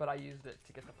on that, but I used it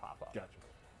to get the pop up. Gotcha.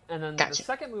 And then Gotcha. the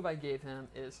second move I gave him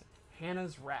is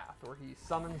Hannah's Wrath, where he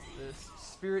summons this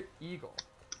Spirit Eagle.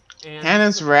 And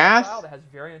Hannah's this is a Wrath? projectile that has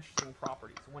very interesting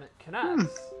properties. When it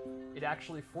connects, it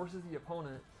actually forces the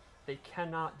opponent. They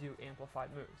cannot do amplified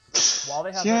moves. While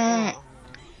they have their Yeah. aim on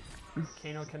them,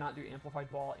 Kano cannot do amplified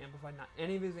ball, amplified not.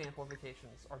 Any of his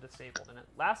amplifications are disabled, and it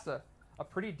lasts a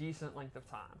pretty decent length of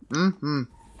time. Mm-hmm.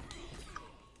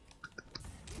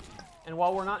 And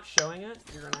while we're not showing it,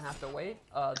 you're gonna have to wait.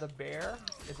 The bear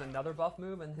is another buff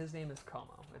move, and his name is Como.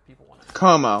 If people want to.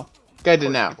 Como. Good to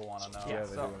know. People want to know. Yeah.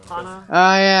 they So do. Hana.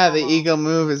 Oh yeah, the eagle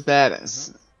move is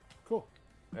badass. Cool.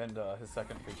 And his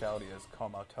second fatality is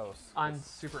Comatose. I'm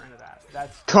super into that.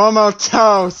 That's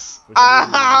Comatose. Oh,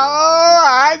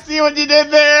 I see what you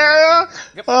did there.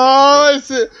 Oh, it's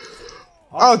a,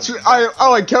 oh, Awesome.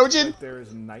 and Kojin. Right there is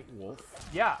Nightwolf.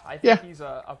 yeah. I think Yeah. he's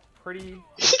a pretty.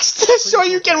 Just show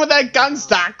you again with that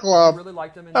gunstock I club. really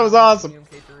liked him in That was awesome.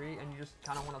 UMK3, and you just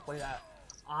kind of want to play that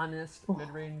honest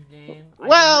mid-range game. I think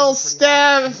Well, he's a pretty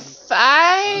hot Steph,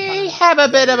 I have a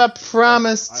bit of a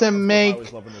promise to I make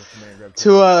was loving those command grab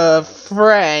to a techniques.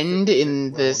 friend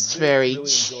in this very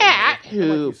chat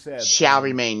who shall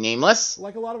remain nameless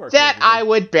Like a lot of our that characters, I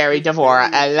would bury Devora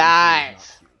alive.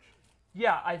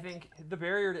 Yeah, I think the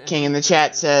barrier to King in the entry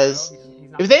chat is says, he's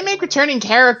not if they gonna make do returning the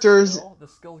characters, skill, the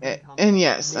skill's gonna come and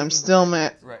yes, I'm making still them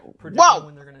mad. Right. predicting Whoa!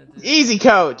 when they're gonna do Easy, it,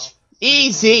 coach. predicting when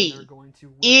Easy. they're going to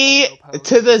whip E a low post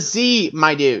to the or Z,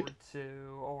 my dude. forward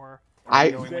two, or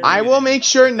I will make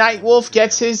sure Nightwolf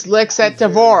gets his licks at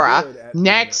Devora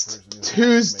next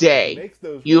Tuesday.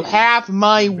 You have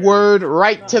my word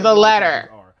right to the letter.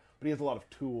 But he has a lot of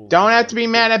tools. Don't have to be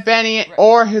mad at Benny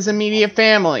or his immediate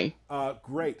family.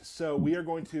 Great. So we are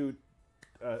going to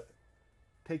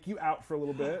take you out for a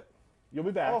little bit. You'll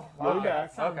be back. You'll be wow, back.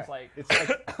 that sounds Okay. like It's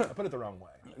like, I put it the wrong way.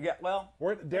 Yeah, well,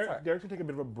 Derek's going to take a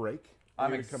bit of a break.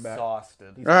 I'm You're gonna come back.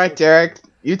 exhausted. He's Alright, so Derek,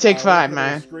 you take Let's five, come to the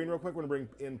man. Screen real quick. We're going to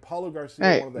bring in Paulo Garcia,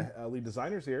 Hey. one of the lead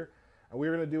designers here, and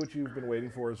we're going to do what you've been waiting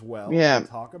for as well. Yeah. And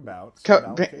talk about some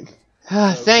balance changes.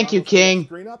 So, Thank you, Paulo, set that King.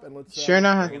 Screen up and let's, Sure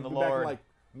enough. we'll be The back in Lord. like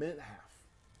a minute and a half.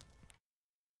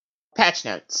 Patch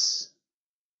notes.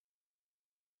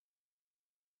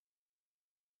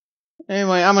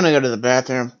 Anyway, I'm gonna go to the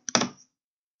bathroom.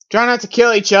 Try not to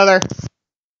kill each other.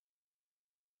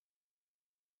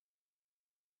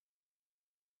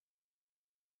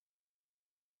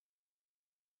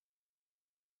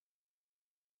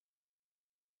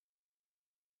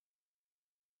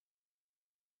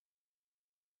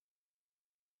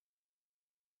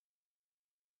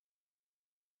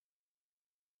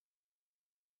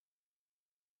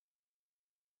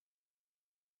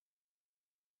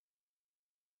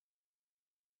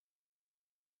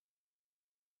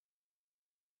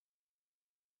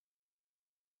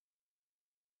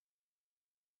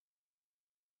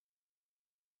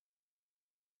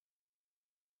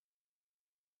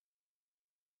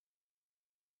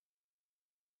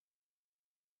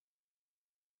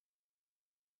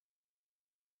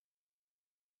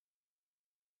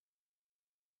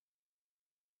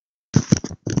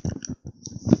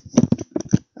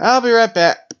 I'll be right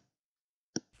back.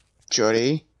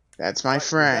 Jody, that's my Right,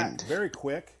 friend. back very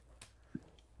quick.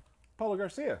 Paulo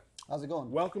Garcia, How's it going?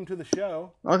 welcome to the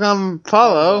show. Welcome,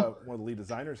 Paulo. One of the lead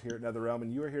designers here at NetherRealm,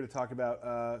 and you are here to talk about.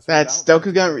 That's balance changes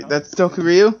in Dokugun. the That's comic. Doku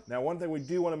Ryu. Now, one thing we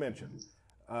do want to mention: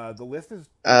 the list is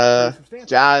pretty substantial.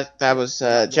 Josh. That was We're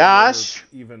not going Josh, over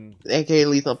even aka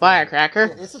Lethal Yeah,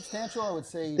 Firecracker. it's substantial, I would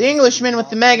say. The Englishman with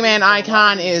the Mega Man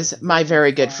icon is my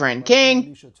very good friend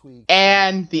King,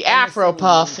 and the Afro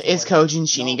Puff is Kojin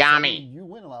Shinigami. You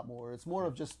win a lot more. It's more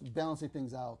of just balancing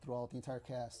things out throughout the entire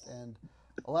cast, and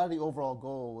a lot of the overall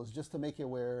goal was just to make it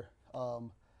where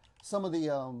some of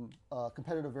the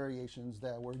competitive variations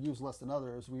that were used less than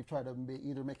others, we've tried to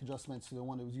either make adjustments to the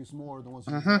one that was used more, the ones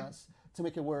that used less, to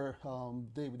make it where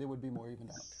they would be more evened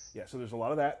out. Yeah, so there's a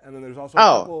lot of that, and then there's also Oh,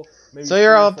 a couple. Maybe so you're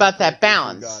 3 or all 4 about that characters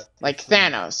who balance, got like some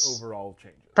Thanos. Overall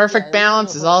changes. Perfect Yeah,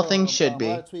 balance is all a things should A be.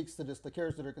 lot of tweaks to just the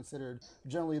characters that are considered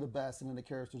generally the best, and then the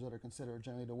characters that are considered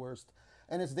generally the worst.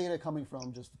 And it's data coming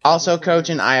from just Also, casual Kojin,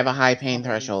 players, I have a high pain competitive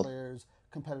threshold. Players,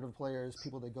 competitive players,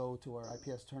 people that go to our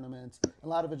IPS tournaments. A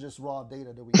lot of it just raw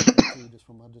data that we get to just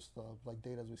from like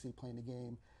data as we see playing the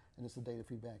game, and it's the data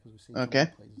feedback as we see. from Okay.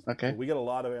 the plays. Okay. We get a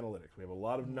lot of analytics. We have a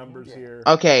lot of numbers here.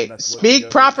 Okay, and that's what speak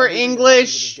goes- proper everything that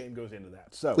English. This game goes into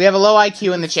that. So We have a low IQ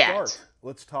to in the chat. start,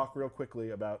 let's talk real quickly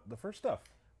about the first stuff.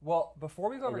 Well, before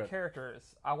we go over Okay.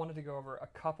 characters, I wanted to go over a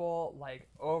couple like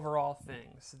overall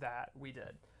things that we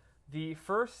did. The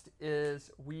first is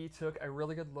we took a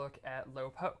really good look at low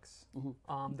pokes.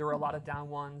 There were a lot of down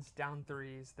ones, down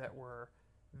threes that were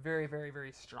very, very,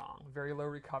 very strong, very low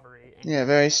recovery. And, Yeah,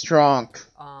 very strong.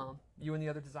 you and the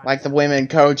other designers Like the had women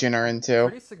Kojin are into.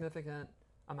 pretty significant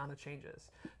amount of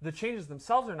changes. The changes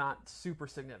themselves are not super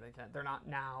significant. They're not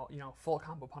now, full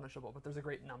combo punishable, but there's a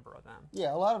great number of them.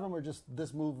 Yeah, a lot of them are just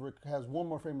this move has one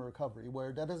more frame of recovery,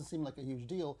 where that doesn't seem like a huge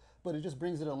deal, but it just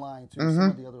brings it in line to some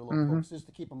of the other low pokes, just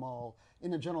to keep them all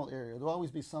in the general area. There'll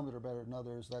always be some that are better than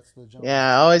others. That's the general.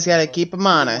 Yeah, always gotta But keep 'em you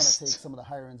wanna honest. Take some of the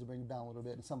higher ends and bring them down a little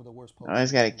bit, and some of the worst pokes.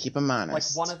 Always gotta keep them Like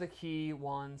honest. one of the key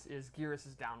ones is Geras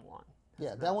is down one.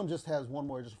 Yeah, that one just has one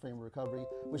more just frame of recovery,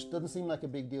 which doesn't seem like a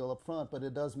big deal up front, but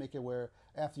it does make it where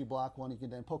after you block one, you can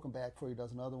then poke him back before he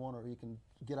does another one, or you can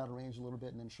get out of range a little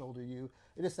bit and then shoulder you.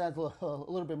 It just adds a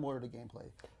little bit more to the gameplay.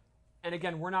 And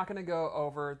again, we're not going to go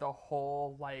over the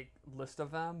whole list of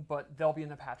them, but they'll be in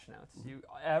the patch notes.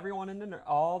 Everyone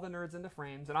all the nerds into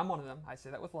frames, and I'm one of them. I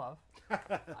say that with love.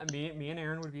 me and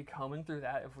Aaron would be combing through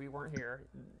that if we weren't here.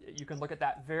 You can look at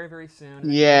that very, very soon.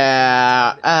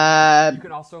 Yeah. You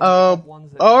can also oh, look up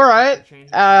ones that all right.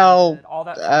 change Oh, all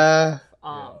that sort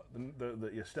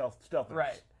of stuff. The stealth.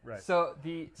 Right. Right. So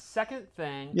the second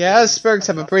thing. Yeah, is Spurks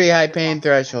have a pretty high pain adjustment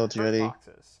threshold, to hurt Judy.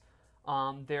 boxes.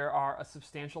 There are a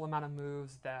substantial amount of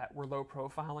moves that were low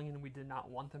profiling and we did not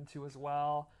want them to as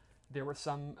well. There were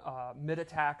some mid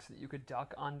attacks that you could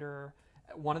duck under.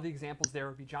 One of the examples there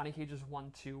would be Johnny Cage's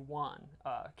 1-2-1.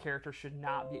 Character should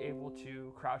not be able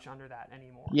to crouch under that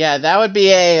anymore. Yeah, that would be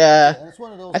a. And it's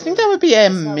one of those I think where that would be a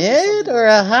it's not really mid something or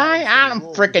that's a high. I obviously don't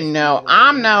rolled freaking with know. the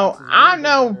I'm boxes, I'm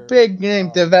no better, big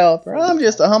game developer. I'm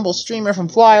just a humble streamer from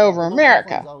Flyover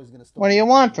America. What do you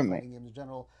want from me? Games in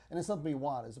general, and it's something you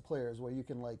want as a player, is where you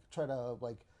can try to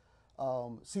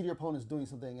see your opponent's doing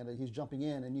something and he's jumping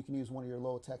in, and you can use one of your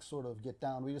low attacks sort of get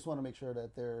down. We just want to make sure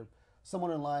that they're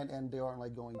somewhat in line and they aren't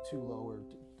going too low or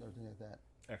anything like that.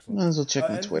 Excellent. Might as well check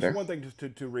my and Twitter. just one thing, just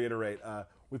to reiterate,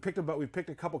 we picked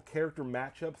a couple character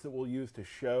matchups that we'll use to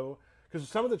show, because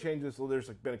some of the changes. Well, there's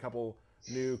been a couple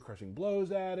new crushing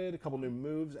blows added, a couple new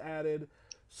moves added,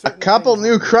 A couple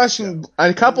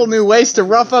new ways to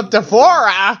rough up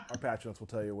Devora. Our patch notes will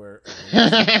tell you where.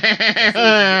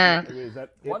 Yeah, Is that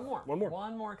it?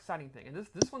 One more exciting thing, and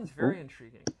this one's very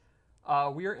intriguing.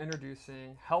 We are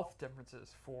introducing health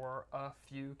differences for a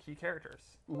few key characters.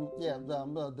 Yeah,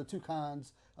 the two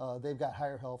cons, they've got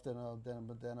higher health than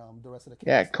the rest of the cast.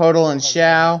 Yeah, Kotal and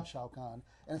Shao. Shao Kahn.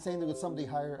 And same thing with some of the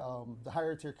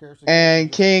higher tier characters.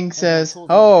 And King says,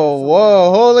 "Oh,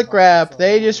 whoa, holy crap!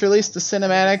 They just released the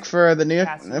cinematic for the new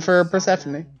Cassie, for Simon,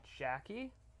 Persephone."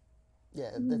 Jackie. Yeah,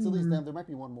 that's at least them. There might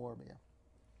be one more, but yeah.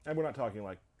 And we're not talking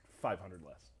 500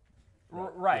 less.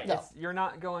 Right. No. You're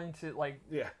not going to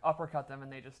uppercut them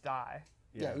and they just die.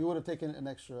 Yeah, you would have taken an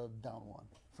extra down one,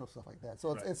 so stuff like that.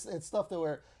 So it's stuff that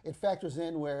where it factors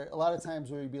in, where a lot of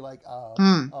times where you'd be like,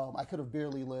 I could have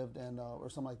barely lived, and or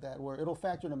something like that, where it'll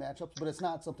factor into matchups, but it's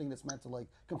not something that's meant to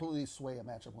completely sway a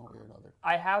matchup one way or another.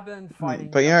 I have been fighting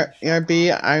But ERB,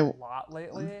 a lot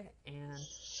lately, and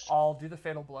I'll do the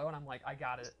fatal blow, and I'm like, I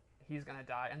got it. He's gonna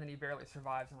die, and then he barely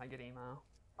survives, and I get emo.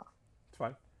 It's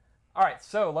fine. All right,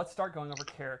 so let's start going over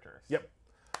characters. Yep.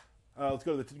 Let's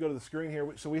go to the screen here.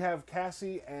 So we have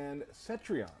Cassie and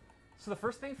Cetrion. So the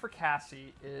first thing for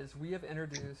Cassie is we have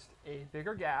introduced a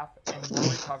bigger gap and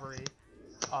more recovery.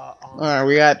 Alright,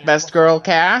 we got best girl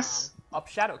Cass. Up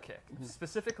Shadow Kick,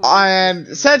 specifically. And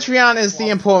Cetrion is the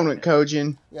opponent,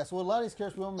 Kojin. Yeah, so with a lot of these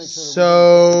characters, we want to make sure that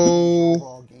So- we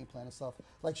overall game plan and stuff.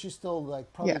 Like, she's still,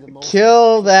 like, probably Yeah, the most...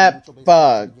 kill that neutral-based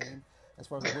bug. game, as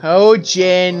far as the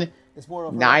Kojin, it's more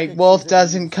of her Nightwolf kick,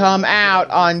 doesn't she's come able to out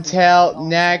use it, until use it,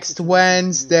 next use it,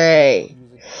 Wednesday. use it,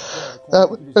 That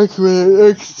was actually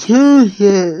next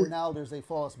Tuesday. where now there's a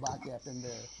flawless bot gap in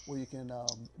there where you can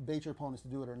bait your opponents to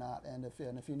do it or not, and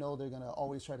if you know they're gonna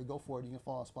always try to go for it, you can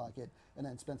flawless block it and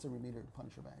then spend some meter to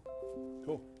punish her back.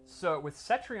 Cool. So with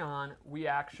Cetrion, we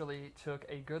actually took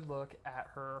a good look at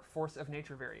her Force of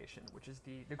Nature variation, which is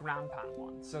the ground pound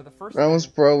one. So the first That was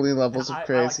thing, probably levels and of I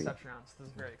crazy. like Cetrion, so this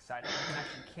is very exciting. You can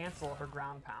actually cancel her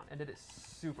ground pound, and it is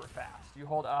super fast. You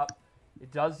hold up,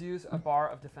 it does use a bar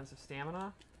of defensive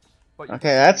stamina, but you Okay,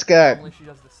 can that's see good. normally she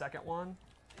does the second one,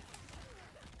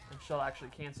 and she'll actually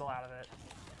cancel out of it.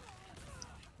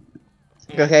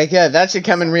 And Okay, good. That should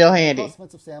come in real handy. Plus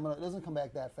defensive stamina, it doesn't come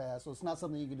back that fast, so it's not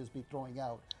something you can just be throwing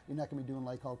out. You're not going to be doing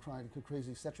like all trying to do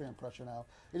crazy Cetrion pressure now.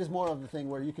 It is more of the thing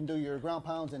where you can do your ground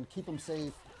pounds and keep them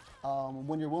safe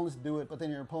when you're willing to do it, but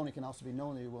then your opponent can also be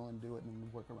knowing that you're willing to do it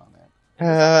and work around that. and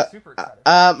this is super exciting.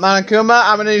 Monokuma,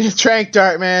 I'm gonna need a trank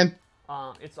dart, man.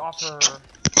 It's off her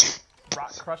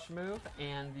Rock Crush move,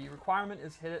 and the requirement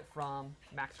is hit it from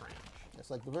max range. It's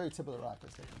like the very tip of the rock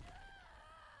is taken.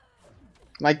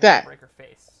 Like that. Break her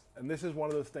face. And this is one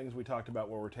of those things we talked about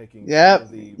where we're taking Yep, some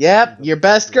of the yep, versions of your the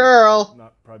best characters girl.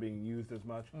 not probably being used as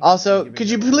much. Also, Giving could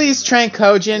you them please that. trank Yeah,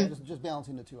 Kojin? just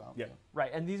balancing the two out. Yeah.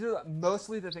 Right, and these are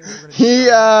mostly the things we're going to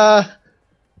do.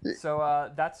 He,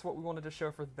 So that's what we wanted to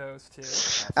show for those two.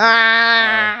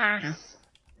 I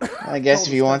guess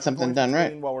if you want Discuss the something points done right.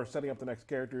 screen while we're setting up the next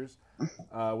characters,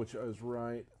 which is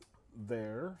right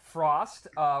there. Frost,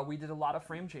 we did a lot of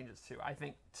frame changes too. I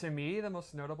think, to me, the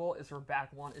most notable is her back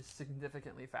one is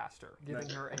significantly faster, giving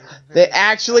her a They very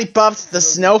actually buffed the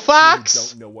Snow Who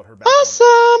Fox? don't know what her back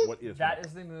Awesome! What is That her-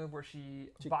 is the move where she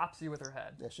bops you with her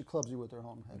head. Yeah, she clubs you with her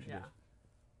home head. Yeah.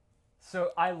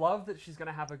 So I love that she's going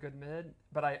to have a good mid,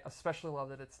 but I especially love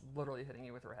that it's literally hitting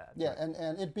you with her head. Yeah, and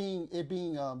it being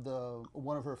the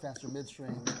one of her faster mid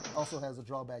strings also has a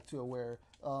drawback to it where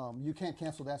you can't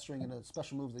cancel that string in the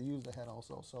special moves that use the head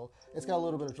also. So it's got a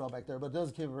little bit of drawback there, but it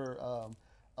does give her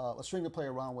a string to play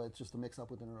around with just to mix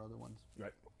up within her other ones.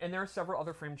 Right. And there are several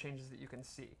other frame changes that you can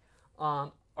see.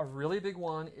 A really big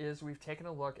one is we've taken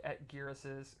a look at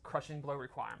Gearus's crushing blow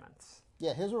requirements.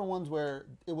 Yeah, his were ones where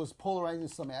it was polarizing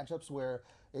some matchups where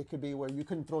it could be where you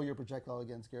couldn't throw your projectile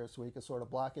against Garrus, so he could sort of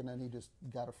block it, and then he just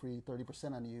got a free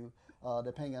 30% on you,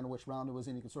 depending on which round it was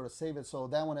in. You can sort of save it. So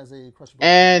that one has a crush.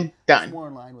 And It's done. more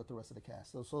in line with the rest of the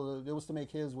cast. So it was to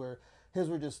make his where his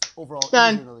were just overall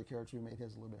Done. easier than other characters. We made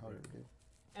his a little bit harder to do.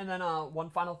 And then one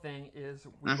final thing is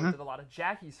we looked at a lot of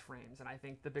Jackie's frames, and I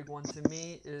think the big one to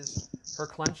me is her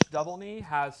clenched double knee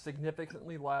has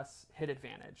significantly less hit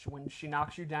advantage. When she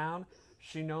knocks you down,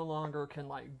 she no longer can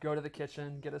like go to the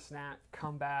kitchen, get a snack,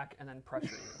 come back, and then pressure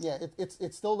you. Yeah,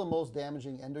 it's still the most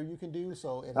damaging ender you can do.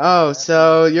 So it has Oh, that.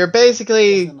 so you're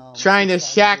basically Doesn't, trying to switch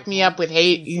sides shack with me your up with opponent.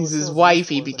 hate So it his still is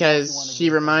wifey useful, but if you because wanna she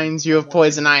get reminds you of more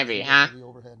Poison damage, Ivy, you huh? go to the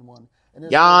overhead one. And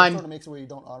it Yawn. sort of makes it where you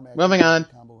don't automatically Moving on.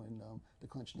 combo in the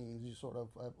clinch knees. You sort of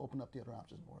open up the other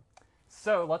options more.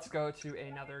 So let's go to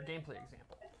another gameplay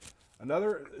example.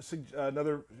 Another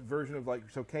version of like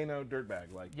so Kano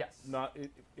Dirtbag like Yes.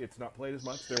 It's not played as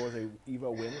much. There was a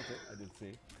Evo win with it. I did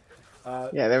see.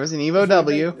 Yeah, there was an Evo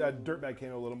W. Dirtbag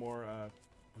Kano a little more.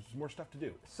 There's more stuff to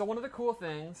do. So one of the cool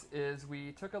things is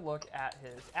we took a look at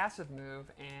his acid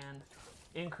move and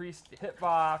increased the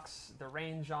hitbox, the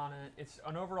range on it. It's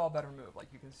an overall better move, like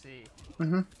you can see.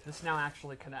 This now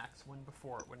actually connects when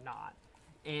before it would not.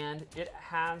 And it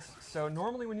has, so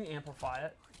normally when you amplify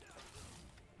it,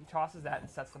 he tosses that and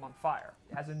sets them on fire.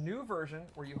 It has a new version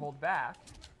where you hold back,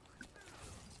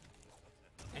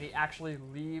 and he actually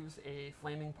leaves a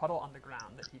flaming puddle on the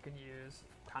ground that he can use,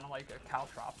 kind of like a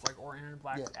caltrops, like Orion and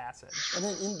Black's Yeah. acid. And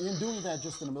then in doing that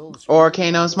just in the middle of the Or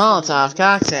screen, Kano's you know, Molotov you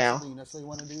cocktail. You necessarily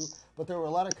want to do, but there were a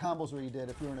lot of combos where he did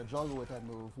if you were in a juggle with that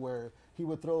move, where he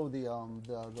would throw the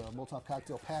Molotov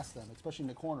cocktail past them, especially in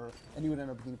the corner, and you would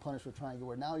end up being punished with triangle.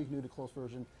 Where now you can do the close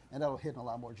version, and that'll hit in a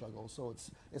lot more juggles. So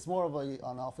it's more of an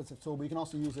offensive tool, but you can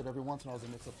also use it every once in a while as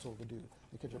a mix-up tool to do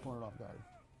to catch your opponent off guard.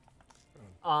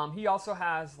 He also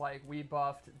has, like, we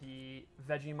buffed the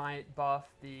Vegemite buff,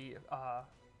 the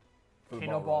For the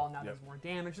Kano ball Ball roll. now Yep. does more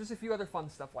damage. Just a few other fun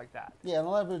stuff like that. Yeah, and a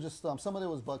lot of it just some of it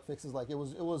was bug fixes. Like it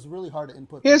was really hard to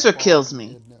input. Here's the what ball kills when me.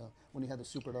 you did, when you had the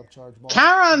supered up charge ball.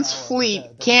 Charon's Now, fleet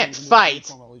that can't thing you can do fight,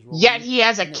 from all these rolls. yet he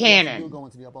has a And if you actually cannon. do go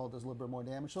into the up, it does a little bit more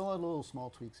damage. So a lot of little small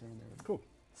tweaks here and there. Cool.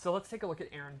 So let's take a look at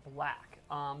Aaron Black.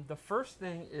 The first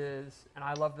thing is, and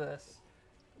I love this,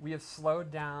 we have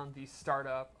slowed down the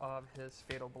startup of his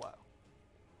Fatal Blow.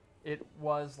 It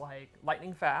was like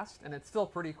lightning fast, and it's still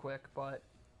pretty quick, but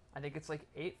I think it's like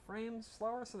 8 frames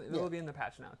slower, so it'll be in the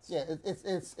patch notes. Yeah,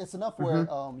 it's enough where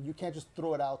you can't just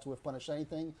throw it out to punish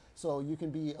anything. So you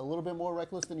can be a little bit more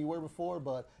reckless than you were before,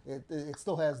 but it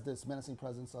still has this menacing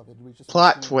presence of it. Reaches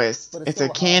Plot for speed, twist. but It's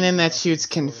still a cannon that high, shoots so you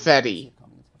can confetti. see it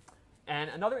coming and stuff. And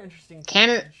another interesting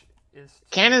Cannon- change is...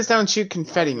 Cannons don't shoot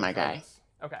confetti, my guy.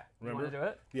 Okay, you Remember? want to do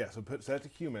it? Yeah, so set it to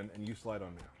human, and you slide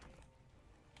on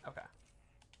now. Okay.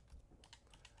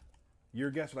 Your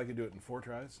guess if I could do it in 4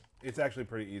 tries? It's actually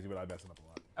pretty easy, but I mess it up a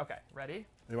lot. Okay, ready?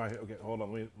 Okay, hold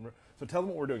on. So tell them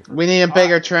what we're doing first. We need a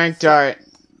bigger trank dart.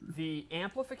 The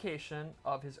amplification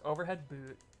of his overhead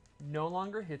boot no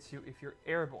longer hits you if you're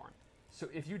airborne. So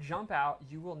if you jump out,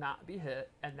 you will not be hit,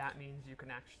 and that means you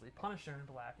can actually punish Aaron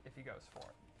Black if he goes for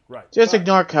it. Right. Just but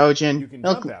ignore Kojin. You can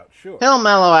jump out, sure. He'll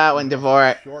mellow out when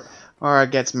Devour Short. or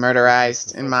gets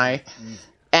murderized in my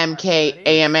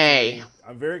MKAMA.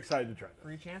 I'm very excited to try this.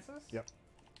 3 chances? Yep.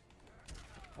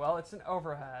 Well, it's an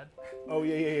overhead. Oh,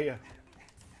 yeah.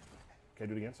 Okay,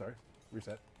 do it again. Sorry.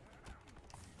 Reset.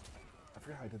 I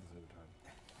forgot how I did this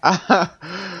the other time.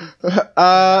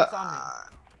 That's on me.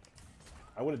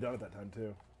 I would have done it that time,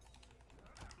 too.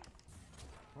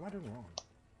 What am I doing wrong?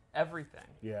 Everything.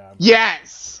 Yeah.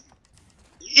 Yes!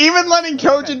 Even letting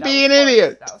Kojin that be was an close.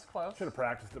 idiot. That was close. Should have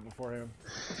practiced it beforehand.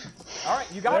 All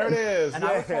right, you got There it is. And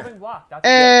I was Yeah. holding block. That's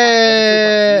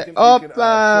Hey, You can,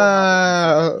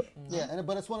 oppa! Yeah,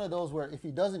 but it's one of those where if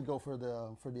he doesn't go for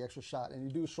the extra shot and you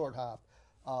do a short hop,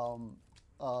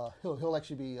 he'll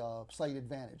actually be slight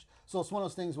advantage. So it's one of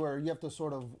those things where you have to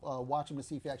sort of watch him to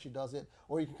see if he actually does it,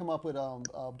 or you can come up with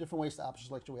different ways to option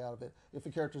select your way out of it. If a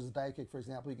character is a dive kick, for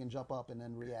example, you can jump up and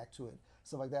then react to it,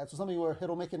 stuff like that. So something where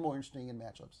it'll make it more interesting in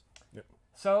matchups. Yep.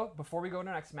 So before we go to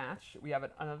the next match, we have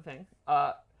another thing.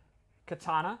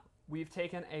 Katana. We've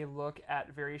taken a look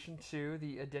at Variation 2,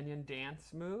 the Adenian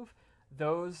dance move.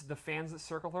 The fans that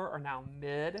circle her are now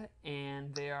mid,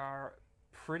 and they are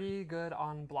pretty good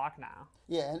on block now.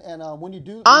 Yeah, and when you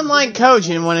do... Unlike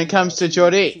Kojin when it comes to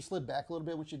Jori. She slid back a little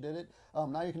bit when she did it.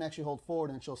 Now you can actually hold forward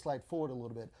and she'll slide forward a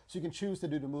little bit. So you can choose to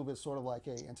do the move as sort of like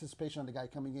a anticipation of the guy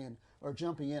coming in or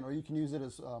jumping in, or you can use it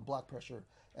as block pressure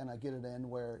and get it in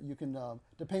where you can,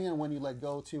 depending on when you let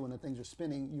go to when the things are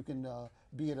spinning, you can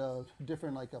be at a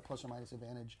different like a plus or minus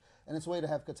advantage. And it's a way to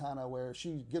have Katana where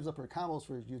she gives up her combos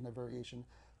for using that variation,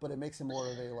 but it makes it more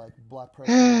of a like block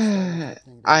pressure type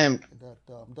thing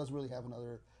that doesn't really have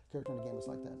another character in the game that's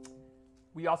like that.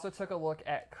 We also took a look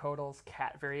at Kotal's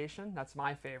cat variation. That's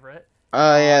my favorite.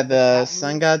 Oh yeah, the cat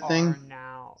sun moves god are thing.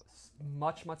 now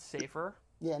much safer.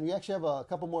 Yeah, and you actually have a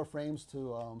couple more frames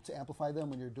to amplify them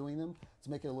when you're doing them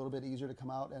to make it a little bit easier to come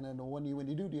out. And then when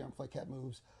you do the amplify cat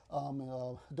moves,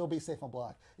 they'll be safe on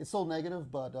block. It's still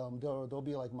negative, but they'll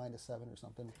be like -7 or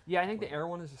something. Yeah, I think the air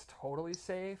one is just totally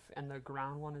safe, and the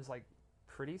ground one is like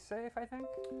pretty safe, I think.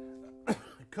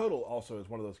 Kotal also is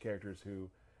one of those characters who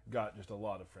got just a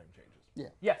lot of frame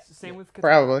changes. Yes, same with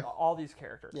Katana, Probably. all these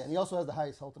characters. Yeah, and he also has the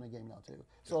highest health in the game now too.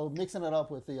 So mixing it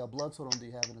up with the blood totem that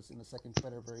you have in the second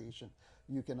competitive variation,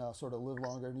 you can sort of live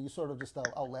longer, and you sort of just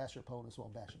outlast your opponents while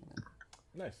bashing them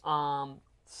in. Nice.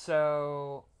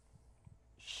 So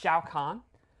Shao Kahn,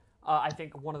 I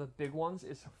think one of the big ones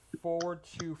is forward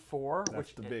 2-4, That's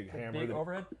which the big hammer big that-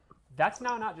 overhead. That's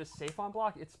now not just safe on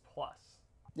block; it's plus.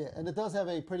 Yeah, and it does have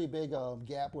a pretty big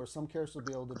gap where some characters will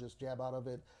be able to just jab out of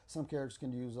it. Some characters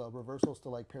can use reversals to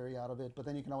like parry out of it, but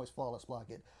then you can always flawless block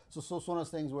it. So it's one of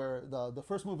those things where the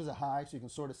first move is a high, so you can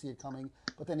sort of see it coming,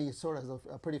 but then he sort of has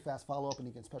a pretty fast follow-up, and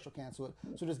he can special cancel it.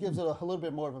 So it just gives it a little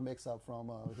bit more of a mix-up from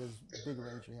his big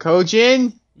range.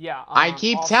 Kojin, Yeah. I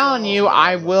keep also- telling you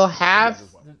I will have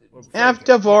Well, F.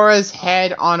 Devora's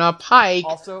head on a pike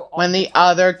Also, when the all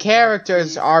other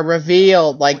characters are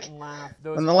revealed. Like,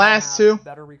 those when the all last have two-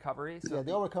 better recovery. So Yeah,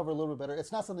 they'll recover a little bit better.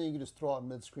 It's not something you can just throw out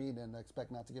mid-screen and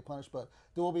expect not to get punished, but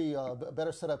there will be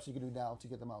better setups you can do now to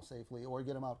get them out safely, or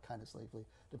get them out kind of safely,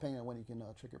 depending on when you can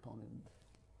trick your opponent.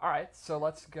 all right, so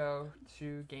let's go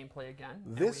to gameplay again.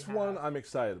 And This we one have- I'm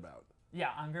excited about.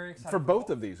 yeah, I'm very excited For both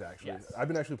of these, actually. Yes. I've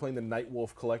been actually playing the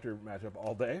Nightwolf Collector matchup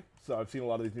all day, so I've seen a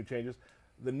lot of these new changes.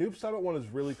 The Noob Summit one is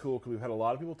really cool because we've had a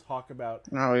lot of people talk about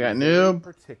oh, we got very Noob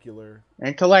particular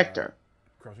and Collector.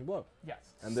 Crushing Blow. Yes.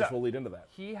 And this So, will lead into that.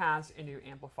 he has a new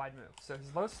amplified move. So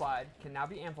his low slide can now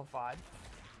be amplified,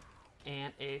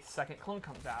 and a second clone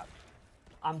comes out.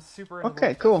 I'm super into Okay,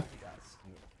 low cool. slide with you guys.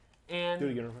 And Do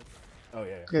it again real quick. Oh,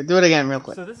 yeah. Okay, do it again real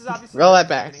quick. so this is obviously Roll that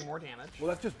back. getting more damage.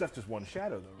 Well, that's just one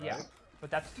shadow, though, right? Yeah,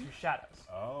 but that's 2 shadows.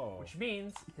 Oh. Which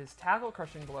means his tackle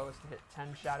crushing blow is to hit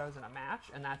 10 shadows in a match,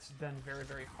 and that's been very,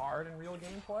 very hard in real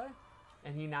gameplay.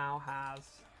 And he now has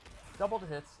double the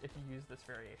hits if you use this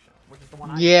variation, which is the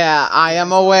one I Yeah, I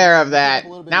am aware of that.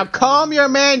 Now calm your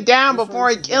man down before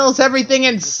he kills everything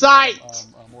in sight.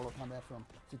 Mortal Kombat from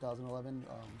 2011.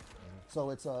 So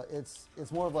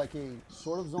it's more of like a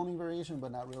sort of zoning variation,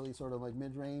 but not really, sort of like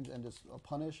mid-range and just a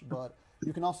punish. But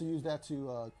you can also use that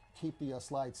to keep the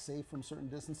slide safe from certain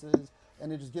distances,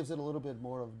 and it just gives it a little bit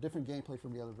more of different gameplay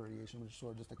from the other variation, which is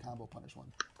sort of just a combo punish one.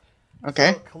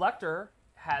 Okay. So Collector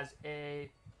has a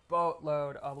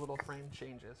boatload of little frame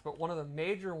changes, but one of the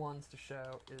major ones to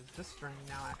show is this string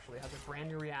now actually has a brand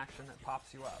new reaction that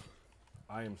pops you up.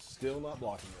 I am still not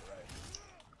blocking it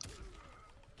right.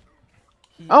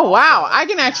 He Oh wow, also I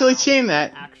can actually now chain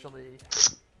that. Actually,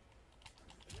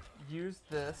 use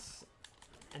this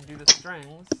and do the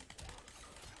strings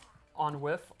on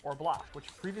whiff or block, which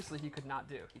previously he could not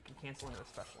do. He can cancel into a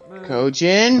special move.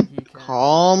 Kojin, He can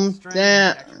calm string,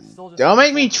 down. he actually still just Don't has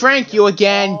make me forward three. trank He you has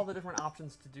again. All the different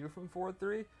options to do from forward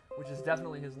 3, which is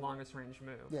definitely his longest range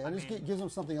move. Yeah, I and it mean, gives them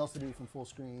something else to do from full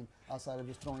screen outside of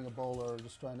just throwing a bowler or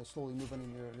just trying to slowly move in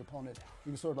your opponent.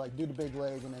 You can sort of like do the big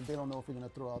leg, and then they don't know if you're going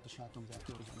to throw out the shotguns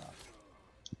afterwards or not.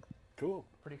 Cool.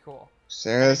 pretty cool.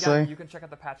 Seriously? Again, you can check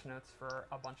out the patch notes for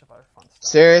a bunch of other fun stuff.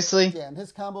 Seriously? Yeah, and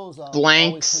his combos always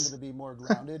Blanks. tended to be more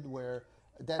grounded, where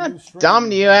that How new string dumb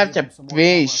do you have to gives him some more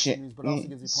be? combo opportunities, but also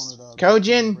gives the opponent a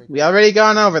Kojin, break we point. already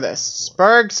gone over this.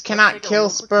 Spurgs Let's cannot take a kill real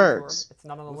quick detour. Spurgs. It's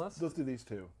not on the list. Let's do these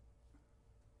two.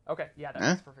 Okay, yeah, that Huh?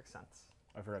 makes perfect sense.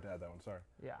 I forgot to add that one. Sorry.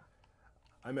 Yeah,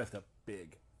 I messed up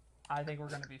big. I think we're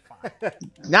gonna be fine.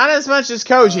 Not as much as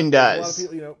Kojin There's does. A lot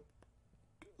of people,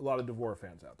 a lot of Devora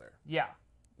fans out there. Yeah.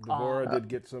 Devora did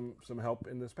get some help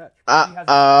in this patch. She has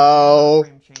a Uh-oh.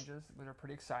 frame changes that are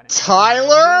pretty exciting. Tyler?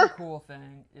 The really cool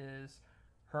thing is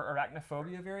her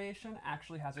arachnophobia variation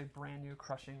actually has a brand new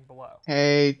crushing blow.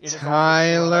 Hey, It is also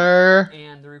Tyler.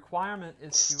 And the requirement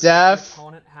is to Steph? if the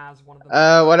opponent has one of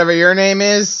the Whatever your name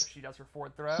is. she does her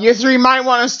forward throw. You three might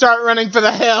want to start running for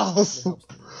the hills.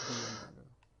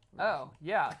 Oh,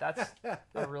 yeah, that's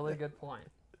a really good point.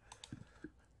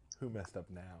 Who messed up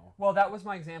now? Well, that was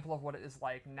my example of what it is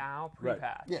like now Right.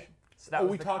 pre-patch. Yeah. So that Oh,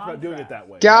 was we the talked about doing it contrast. that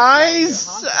way.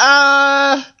 Guys,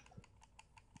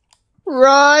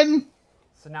 run.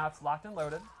 So now it's locked and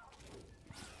loaded.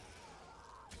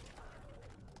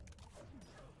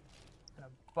 And a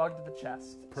bug to the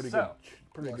chest. Pretty so, good.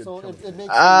 Pretty Yeah, good. so killing. it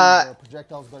makes the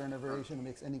projectiles better in a variation. It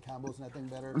makes any combos and that thing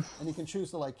better. And you can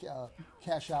choose to like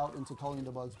cash out into calling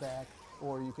the bugs back,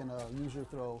 or you can use your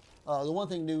throw. The one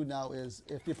thing new now is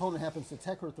if the opponent happens to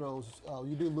tech her throws,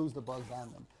 you do lose the bugs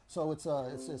on them. So it's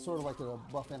sort of like a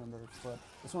buff and a nerf, but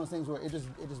it's one of those things where it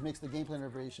just makes the gameplay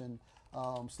and variation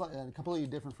completely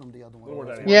different from the other one. More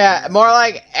It's dynamic. Yeah, more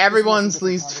like just everyone's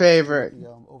different least combos, favorite. like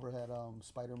the overhead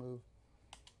spider move.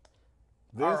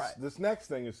 Alright. This next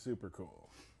thing is super cool.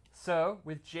 So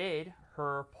with Jade,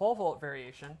 her pole vault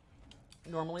variation,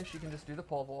 normally she can just do the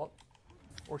pole vault,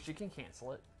 or she can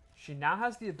cancel it. She now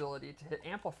has the ability to hit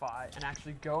amplify and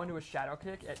actually go into a shadow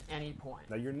kick at any point.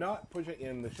 Now you're not pushing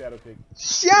in the shadow kick.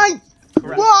 Shite!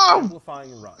 Correct. Whoa!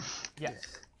 Amplifying and run. Yes.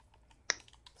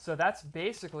 So that's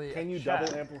basically Can a you check.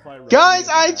 double amplify and run? Guys,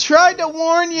 I tried to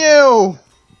warn you.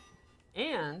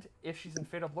 And if she's in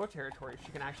Fatal Blow territory,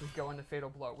 she can actually go into Fatal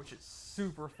Blow, which is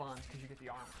super fun because you get the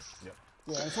armor. Yep.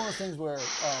 Yeah, it's one of those things where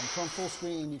from full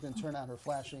screen you can turn on her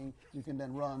flashing, you can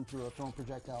then run through a thrown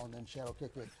projectile and then shadow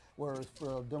kick it. Whereas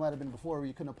there might have been before where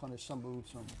you couldn't have punished some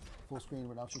moves from full screen,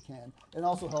 but now she can. It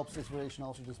also helps this variation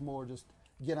also just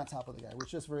get on top of the guy,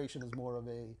 which this variation is more of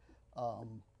a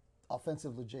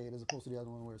offensive Jade as opposed to the other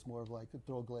one where it's more of like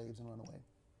throw glaives and run away.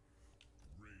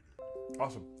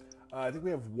 Awesome. I think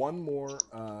we have one more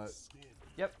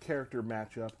character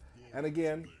matchup. And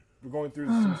again, we're going through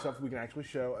some stuff we can actually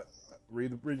show.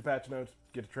 Read the patch notes,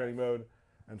 get to training mode,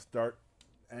 and start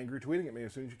angry tweeting at me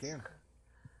as soon as you can.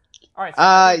 All right.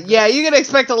 So Yeah, you can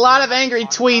expect a lot of angry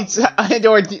tweets,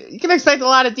 or you can expect a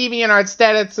lot of DeviantArt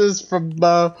statuses from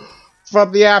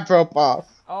the app profile.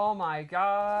 oh my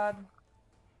God.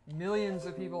 Millions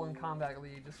of people in Combat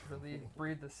League just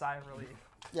breathed a sigh of relief.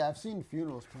 Yeah, I've seen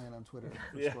funerals planned on Twitter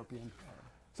for Yeah. Scorpion.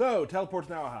 So, teleport's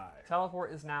now a high.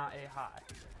 Teleport is now a high.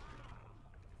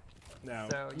 Now,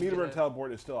 So you meter get and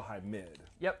teleport is still a high mid.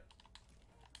 Yep.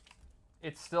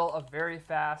 It's still a very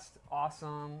fast,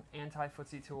 awesome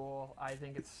anti-footsie tool. I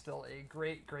think it's still a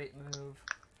great, great move.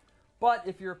 But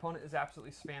if your opponent is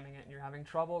absolutely spamming it and you're having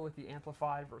trouble with the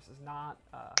amplified versus not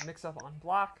mix-up on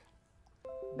block,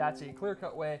 that's a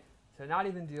clear-cut way to not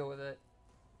even deal with it.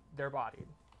 They're bodied.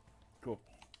 Cool.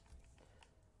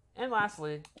 And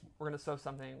lastly, we're going to show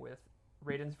something with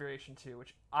Raiden's Variation 2,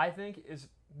 which I think is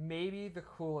maybe the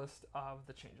coolest of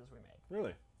the changes we made.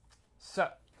 Really? So,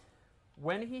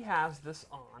 when he has this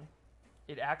on,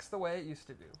 it acts the way it used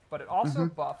to do, but it also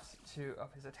buffs 2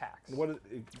 of his attacks.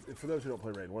 For those who don't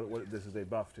play Raiden, this is a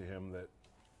buff to him that...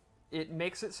 It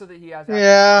makes it so that he has...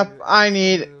 Yeah, access to I a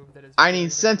need move that is I very, need very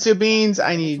sensu beans,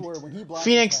 I need When he blocks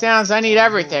Phoenix attacks, Downs, I need he'll,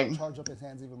 everything. charge up his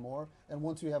hands even more. And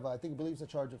once you have, I believe it's a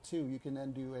charge of 2, you can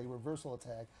then do a reversal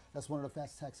attack. That's one of the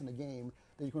fastest attacks in the game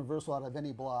that you can reversal out of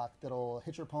any block that'll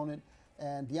hit your opponent.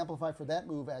 And the amplify for that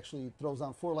move actually throws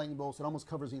on 4 lightning bolts. It almost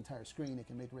covers the entire screen. It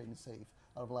can make Raiden safe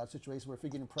out of a lot of situations where if you're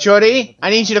getting pressure... Jordy, I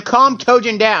need you to calm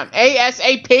Kojin down. The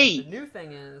ASAP! new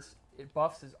thing is, it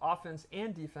buffs his offense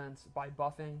and defense by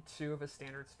buffing 2 of his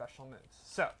standard special moves.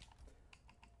 So,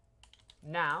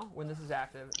 now, when this is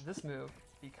active, this move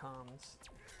becomes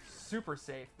super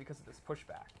safe because of this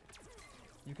pushback.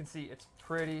 You can see it's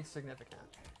pretty significant.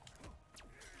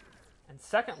 And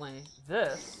secondly,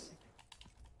 this,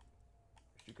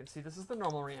 you can see this is the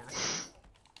normal reaction,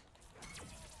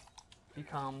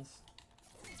 becomes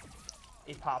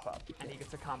a pop-up, and he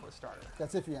gets a combo starter.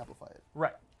 That's if you amplify it.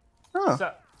 Right. Huh.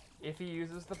 So, if he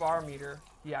uses the bar meter,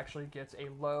 he actually gets a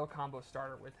low combo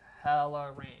starter with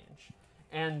hella range.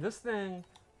 And this thing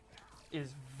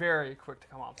is very quick to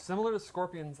come off. Similar to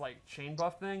Scorpion's like chain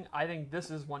buff thing, I think this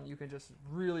is one you can just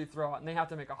really throw out, and they have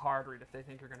to make a hard read if they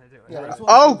think you're going to do it. Yeah, that's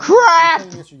Oh,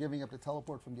 crap! You're giving up the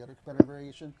teleport from the other competitive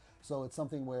variation, so it's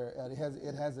something where it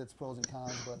has its pros and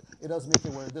cons, but it does make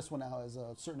it where this one now has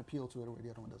a certain appeal to it where the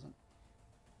other one doesn't.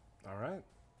 All right.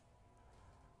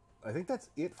 I think that's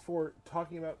it for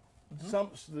talking about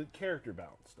the character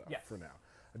balance stuff for now.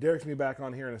 Derek's going to be back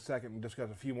on here in a second and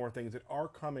discuss a few more things that are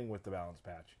coming with the balance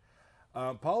patch.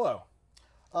 Paulo.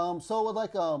 So with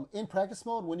in practice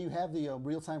mode, when you have the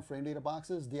real-time frame data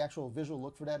boxes, the actual visual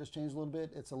look for that has changed a little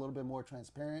bit. It's a little bit more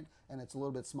transparent, and it's a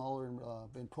little bit smaller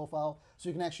in profile. So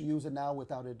you can actually use it now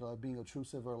without it being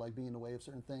obtrusive or being in the way of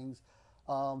certain things.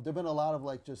 There have been a lot of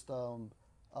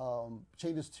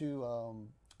changes to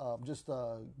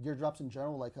gear drops in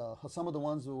general. Some of the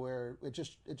ones where it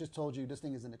just told you this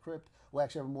thing is in the crypt will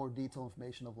actually have more detailed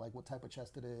information of what type of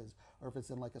chest it is, or if it's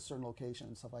in a certain location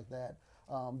and stuff like that.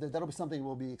 That'll be something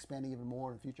we'll be expanding even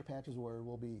more in future patches, where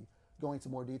we'll be going into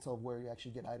more detail of where you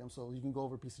actually get items, so you can go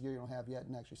over a piece of gear you don't have yet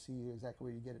and actually see exactly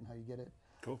where you get it and how you get it.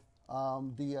 Cool.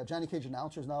 The Johnny Cage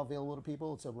announcer is now available to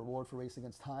people. It's a reward for Race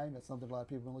Against Time. That's something a lot of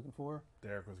people have been looking for.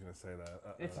 Derek was going to say that.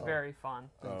 It's very fun.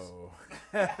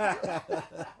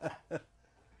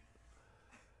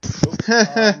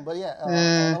 But yeah,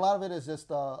 and a lot of it is just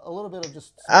a little bit of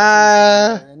just...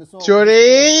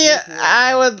 Jordy,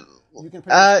 I would...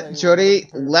 Jordy,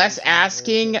 less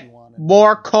asking,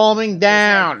 more calming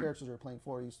down. Characters are playing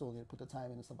for you, still need to put the time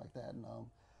in and stuff like that. And,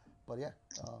 but yeah.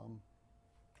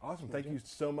 Awesome. Thank you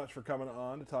so much for coming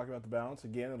on to talk about the balance.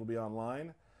 Again, it'll be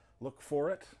online. Look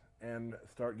for it and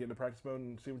start getting to practice mode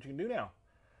and see what you can do now.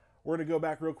 We're going to go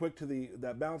back real quick to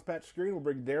that balance patch screen. We'll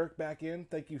bring Derek back in.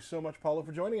 Thank you so much, Paulo,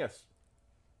 for joining us.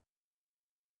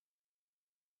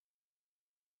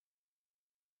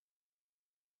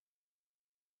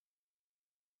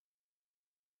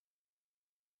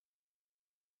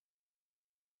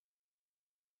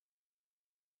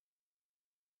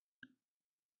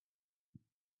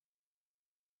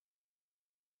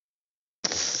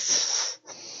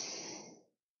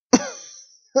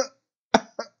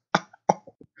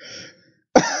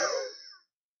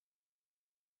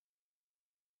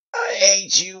 I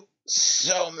hate you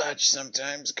so much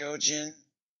sometimes, Kojin.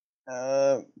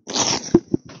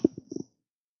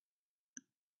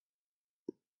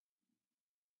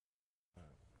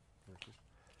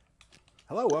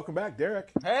 Hello, welcome back,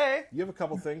 Derek. Hey! You have a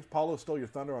couple things. Paulo stole your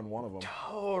thunder on one of them.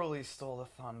 Totally stole the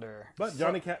thunder. But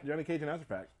Johnny Cage announcer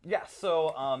pack. Yeah,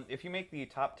 so if you make the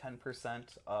top 10%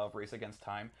 of Race Against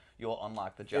Time, you'll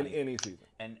unlock the Johnny. In any season.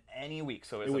 In any week.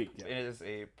 So it is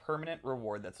a permanent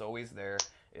reward that's always there.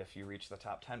 If you reach the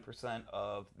top 10%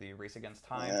 of the Race Against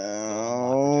Time,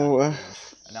 you'll unlock the Johnny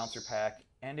Cage announcer pack.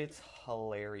 And it's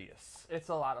hilarious. It's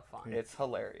a lot of fun. It's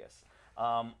hilarious.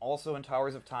 Also in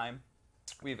Towers of Time,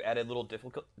 We've added little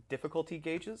difficulty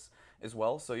gauges as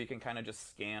well, so you can kind of just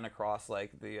scan across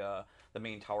like the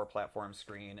main tower platform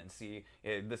screen and see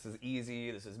this is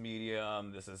easy, this is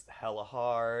medium, this is hella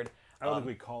hard. I don't think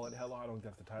we call it hella. I don't think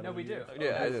that's the title. No, we do.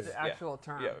 Yeah, That's it is. the actual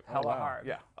term. Yeah. Hella wow. hard.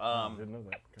 Yeah. Didn't know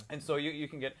that. Okay. And so you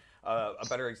can get a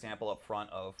better example up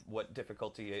front of what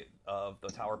difficulty of the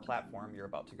tower platform you're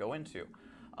about to go into.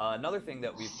 Another thing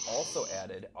that we've also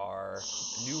added are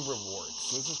new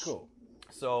rewards. This is cool.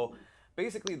 So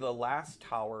basically the last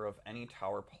tower of any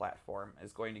tower platform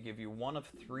is going to give you one of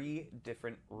 3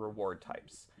 different reward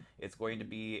types. It's going to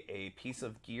be a piece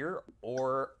of gear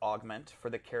or augment for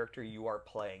the character you are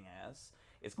playing as.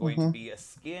 It's going to be a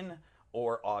skin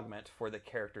or augment for the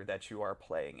character that you are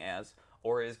playing as,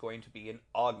 or is going to be an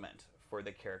augment for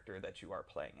the character that you are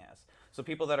playing as. So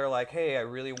people that are like, hey, I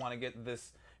really want to get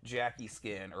this Jackie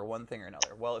skin or one thing or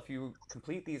another. Well, if you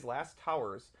complete these last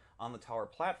towers on the tower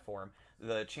platform,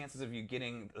 the chances of you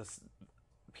getting this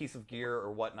piece of gear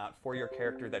or whatnot for your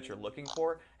character that you're looking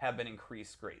for have been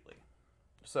increased greatly.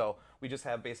 So we just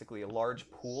have basically a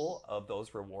large pool of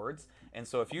those rewards. And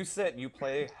so if you sit and you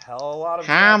play hell a lot of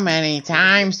How Jackie, many you're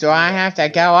times do gonna I get have to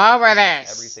pretty go much over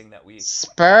this? everything that we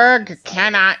Spurg inside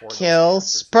cannot for those kill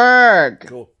characters. Spurg.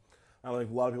 Cool. I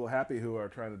think a lot of people are happy who are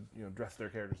trying to dress their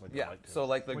characters like they Yeah, like to. so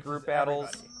like the Which group is battles.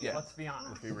 everybody. Yeah. Let's be honest.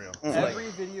 Let's be real.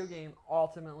 Every video game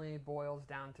ultimately boils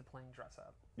down to playing dress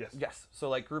up. Yes. Yes, so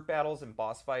like group battles and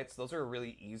boss fights, those are a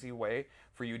really easy way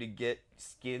for you to get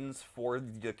skins for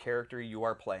the character you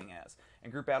are playing as.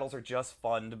 And group battles are just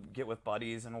fun to get with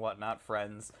buddies and whatnot,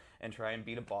 friends, and try and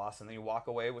beat a boss, and then you walk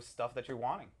away with stuff that you're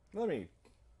wanting. Let me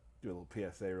do a little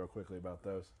PSA real quickly about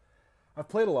those. I've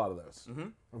played a lot of those.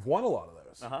 I've won a lot of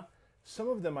those. Uh-huh. Some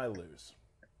of them I lose.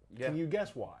 Yeah. Can you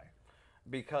guess why?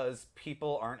 Because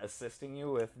people aren't assisting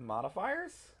you with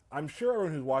modifiers? I'm sure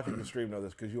everyone who's watching the stream knows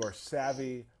this because you are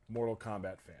savvy Mortal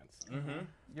Kombat fans.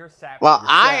 You're savage. Well,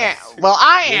 I am. When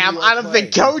I you are don't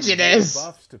think playing, Kojin you can give is.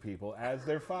 buffs to people as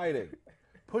they're fighting.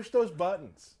 Push those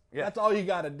buttons. Yeah. That's all you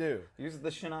got to do. Use the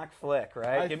Shinnok flick,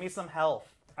 right? Give me some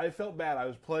health. I felt bad. I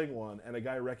was playing one, and a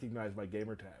guy recognized my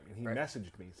gamer tag, and he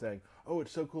messaged me saying, "Oh,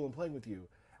 it's so cool I'm playing with you,"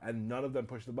 and none of them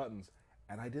pushed the buttons,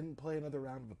 and I didn't play another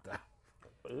round with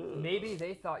them. Maybe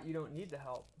they thought you don't need the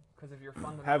help because of your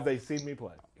fundamental. Have they seen me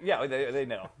play? Yeah, they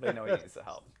know. They know he needs the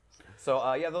help.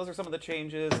 So, yeah, those are some of the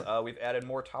changes. We've added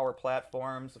more tower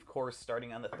platforms. Of course,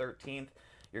 starting on the 13th,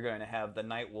 you're going to have the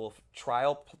Nightwolf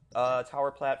trial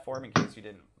tower platform in case you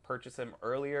didn't purchase him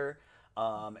earlier.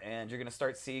 And you're going to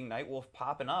start seeing Nightwolf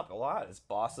popping up a lot. His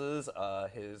bosses,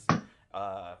 his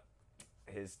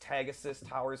tag assist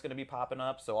tower is going to be popping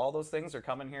up. So all those things are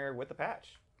coming here with the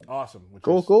patch. Awesome.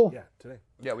 Cool. Yeah, today.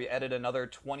 Yeah, we added another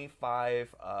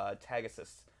 25 tag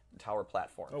assist tower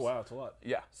platforms. Oh, wow, that's a lot.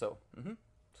 Yeah, so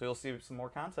so you'll see some more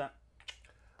content.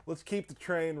 Let's keep the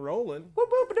train rolling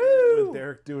Whoop-whoop-a-doo! with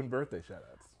Derek doing birthday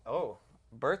shoutouts. Oh,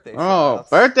 birthday Oh, shoutouts.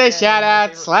 birthday Yeah, my shoutouts.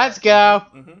 favorite Let's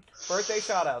part. go. Birthday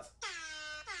shoutouts.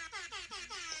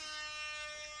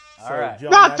 All So, right.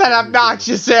 John, Not that's that what we do.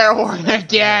 obnoxious air horn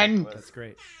again. That's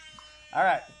great. All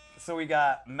right. So we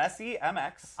got Messi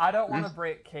MX. I don't want to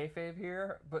break kayfabe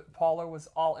here, but Paula was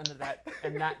all into that,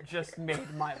 and that just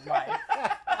made my life.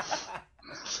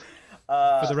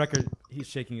 For the record, he's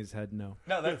shaking his head no.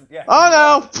 No, that's yeah. Oh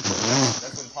no!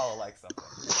 That's when Paula likes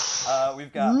something.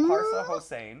 We've got Parsa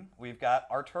Hossein. We've got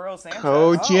Arturo Sanchez.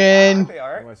 Kojin. Oh, wow, they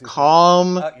are. I wanna see some-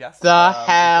 Calm Yes. the We've got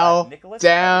hell Nicholas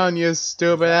down, Elliott, you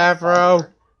stupid Zach afro.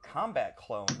 Farmer, Combat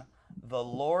Clone, the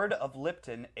Lord of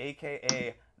Lipton,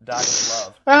 a.k.a. Dr.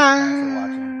 Love. Thanks for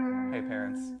watching. Hey,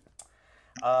 parents.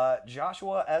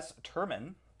 Joshua S.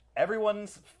 Turman,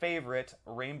 everyone's favorite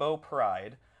Rainbow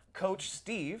Pride, Coach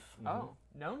Steve, Oh,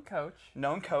 known coach.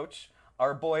 known coach,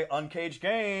 our boy Uncaged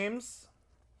Games.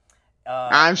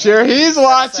 I'm sure Anthony he's Sensei.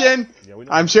 watching. Yeah, we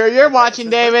know. I'm sure you're Okay, watching,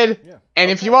 it's his David. Yeah. And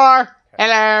if you are,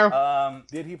 hello.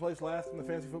 Did he place last in the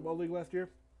Fantasy Football League last year?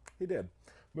 He did.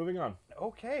 Moving on.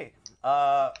 Okay.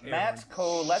 Matt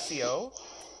Colesio,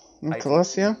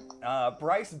 Colossia?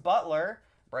 Bryce Butler.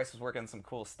 Bryce was working some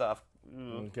cool stuff.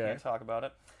 Okay. Can't talk about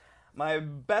it. My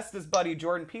bestest buddy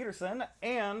Jordan Peterson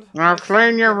and Now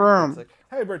clean your room.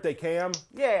 Hey, birthday, Cam.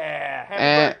 Yeah,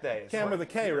 happy birthday. Cam with a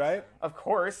K, right? Of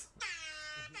course.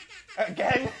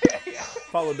 Again.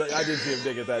 Followed. I didn't see him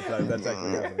dig it that time. That's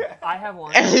actually happening. I have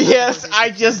one. Yes, I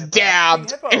just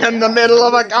dabbed in the middle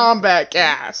of a combat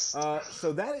cast.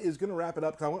 So that is going to wrap it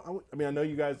up. I mean, I know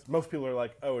you guys. Most people are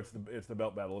like, "Oh, it's the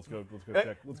belt battle. Let's go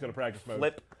check. Let's go to practice mode."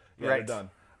 Flip. Yeah, Right. they're done.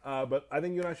 But I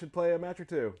think you and I should play a match or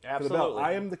two. For the belt. Absolutely.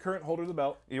 I am the current holder of the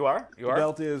belt. You are? You The are?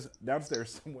 belt is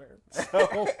downstairs somewhere.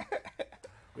 So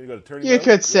We go to tourney You mode?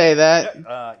 could say that.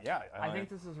 Yeah. I think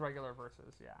this is regular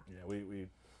versus, yeah. Yeah, we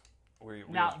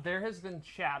Now, there has been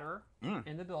chatter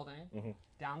in the building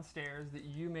downstairs that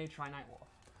you may try Nightwolf.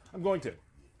 I'm going to.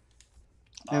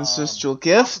 Ancestral How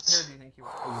prepared gift. do you think you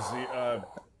are?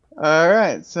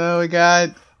 Alright, so we got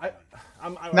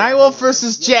I'm Nightwolf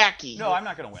versus Jackie. No, I'm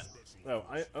not gonna win. Oh,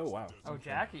 wow. Oh,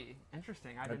 Jackie.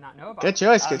 Interesting. I did not know about Good that.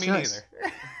 choice, good Me choice.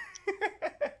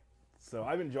 neither. So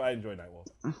I enjoy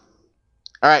Nightwolf.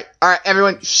 Alright,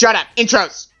 everyone, shut up.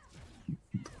 Intros.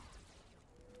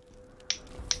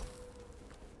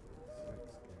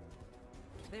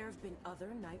 There have been other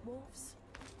Nightwolves?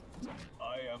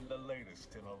 I am the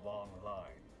latest in a long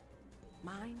line.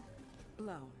 Mind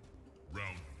blown.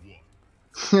 Round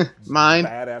 1. Mine.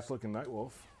 Badass looking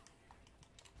Nightwolf.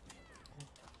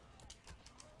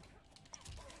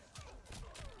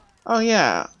 Oh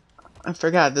yeah, I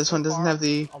forgot. This one doesn't Far, have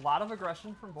the. A lot of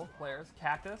aggression from both players.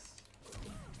 Cactus.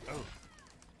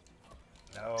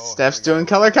 No. Steph's doing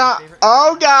color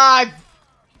Oh god.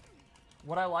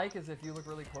 What I like is if you look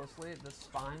really closely, the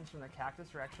spines from the cactus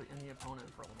are actually in the opponent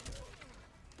for a little bit.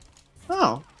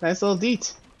 Oh, nice little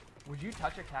deet. Would you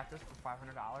touch a cactus for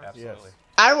 $500? Absolutely.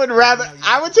 I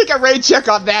would take a raid check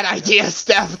on that idea,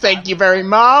 Steph. Thank you very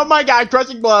much. Oh my god,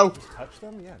 crushing blow. Touch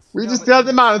them? Yes. We No, just but- got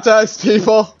demonetized,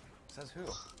 people. Says who?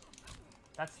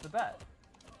 That's the bet.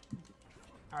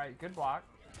 Alright, good block.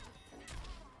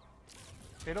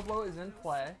 Fatal Blow is in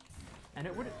play, and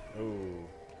it would Ooh.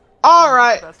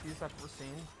 Alright. best use I've ever seen.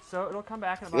 So it'll come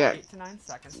back in about Yeah. 8 to 9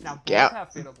 seconds. Now both Yeah.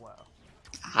 have Fatal Blow.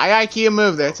 High IQ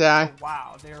move there, Ty. Oh,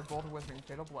 wow, they are both whipping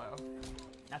Fatal Blow.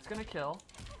 That's gonna kill.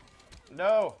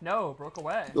 No. No, broke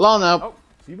away. Lol, no. Oh,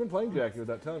 So you've been playing Jackie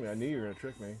without telling me. I knew you were gonna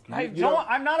trick me. I You don't.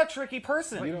 I'm not a tricky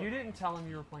person. but you didn't tell him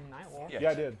you were playing Nightwolf. Yeah,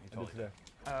 I did. I did today.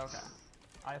 Oh, okay.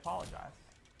 I apologize.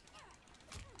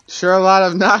 Sure, a lot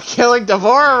of not killing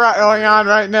Devora going on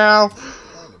right now.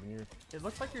 It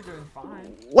looks like you're doing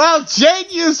fine. Well,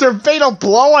 Jade used her fatal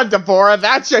blow on Devora.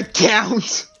 That should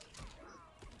count.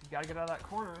 You gotta get out of that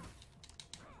corner.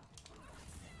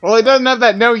 Well, he doesn't have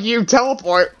that no you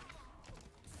teleport.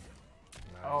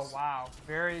 Oh, wow.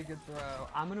 Very good throw.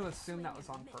 I'm gonna assume that was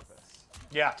on purpose.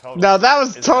 Yeah, totally. No, that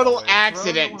was Is total always- Throws are one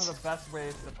accident. of the best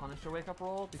ways to punish a wake-up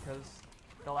roll because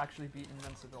they'll actually beat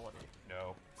invincibility.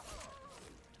 No.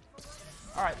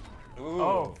 All right. Ooh.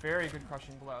 Oh, very good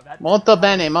crushing blow. That Molto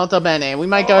bene, molto bene. We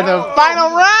might go to the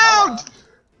final round.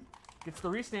 gets the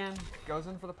restand. Goes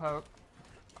in for the poke.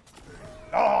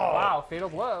 Oh. Wow, fatal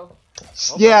blow.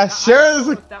 Yeah, Now, sure. I don't is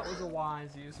know a- if that was a wise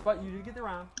use, but you did get the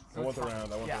round. I So want it's the fine.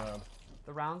 round. I want Yeah. the round.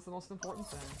 The round's the most important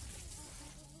thing.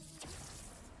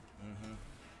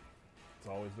 It's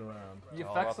always the round. The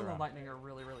all effects about the on the round. lightning are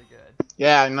really, really good.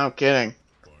 Yeah, no kidding.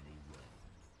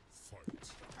 All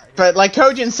right, But like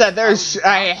Kojin said, there's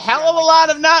a hell of a lot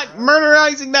of not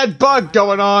murderizing that bug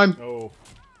going on. Oh,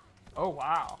 oh,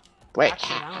 wow. Wait,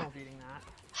 Accidental beating that.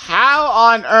 how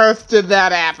on earth did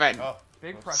that happen? Oh.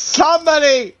 Big pressure.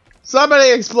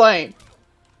 Somebody explain.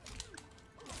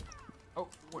 Oh,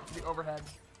 went for the overhead.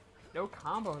 No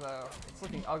combo, though. It's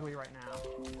looking ugly right now.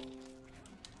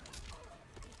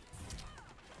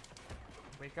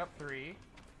 Wake up 3.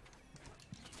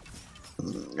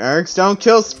 Ergs don't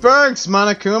kill Spurgs,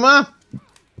 Monokuma.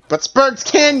 But Spurgs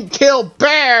can kill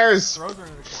bears. Throws her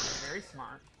into the corner. Very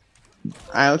smart.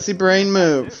 Alright, let's see Brain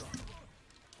move.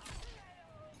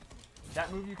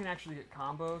 That move you can actually get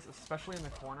combos, especially in the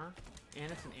corner.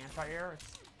 And it's an anti-air.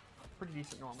 It's pretty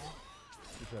decent normal.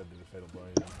 you tried to do the fatal blow.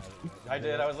 You didn't have it yet. I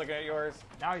did. I was looking at yours.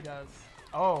 Now he does.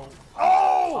 Oh.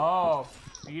 Oh. Oh.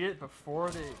 Beat it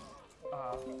before the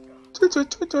Tweet,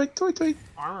 tweet, tweet, tweet, tweet, tweet.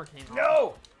 armor came on.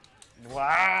 No.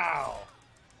 Wow.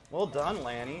 Well done,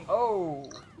 Lanny. Oh.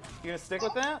 You gonna stick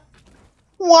with that?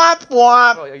 Wop,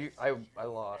 wop. Oh, I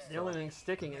lost. The only thing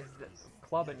sticking is the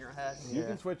club in your head. You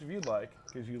can switch if you'd like,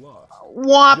 because you lost.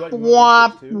 Wop, You like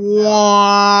wop, to switch too?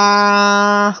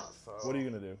 wop. What are you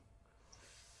gonna do?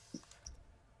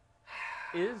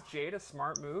 Is Jade a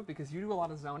smart move? Because you do a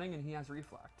lot of zoning and he has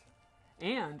reflect.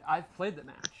 And I've played the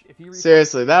match. If he reflects,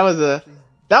 Seriously, that was a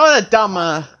dumb,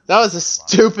 that was a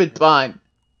stupid pun.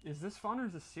 is this fun or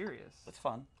is this serious? It's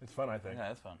fun. It's fun, I think.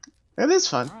 Yeah, it's fun. It is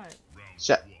fun. All right.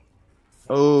 Shut.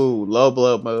 Oh, low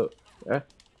blow move.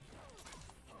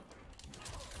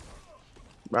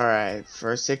 Alright,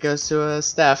 first it goes to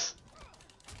Steph.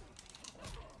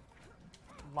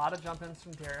 A lot of jump ins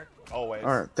from Derek. Always.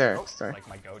 Or there, Oh, sorry. like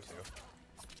my go-to.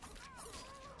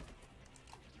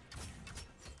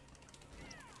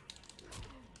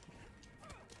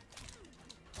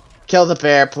 Kill the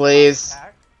bear, please.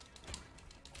 Attack.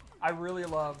 I really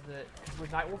love that. 'Cause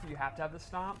with Nightwolf, you have to have the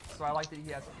stomp. So I like that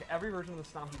he has every version of the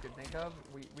stomp you could think of.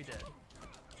 We did.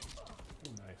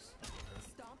 Nice.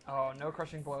 Oh, no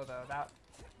crushing blow though.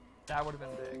 That would have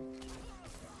been big.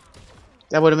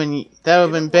 That would have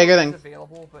been bigger than.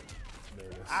 Available, but There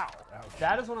it is. ow. Ouch.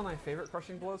 That is one of my favorite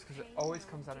crushing blows because it always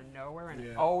comes out of nowhere and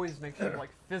it always makes you like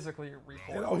physically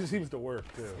recoil. It always seems to work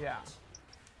too. Yeah.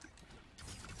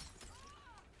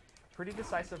 Pretty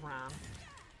decisive round.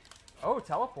 Oh,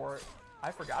 teleport.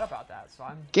 I forgot about that, so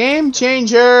I'm... Game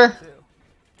changer!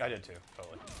 I did too,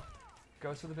 totally.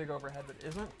 Goes for the big overhead, but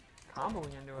isn't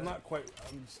comboing into I'm it. not quite.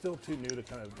 I'm still too new to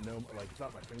kind of know. Like, it's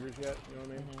not my fingers yet. You know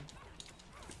what I mean?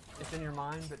 It's in your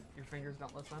mind, but your fingers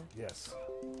don't listen. Yes.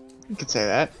 You could say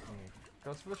that.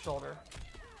 Goes for the shoulder.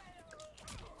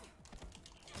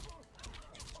 Oh,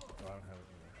 I don't have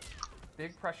it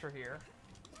Big pressure here.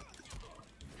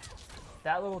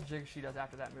 That little jig she does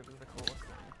after that move is the coolest thing.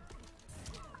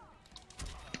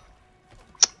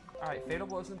 Alright, Fatal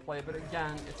Blow's in play, but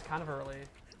again, it's kind of early.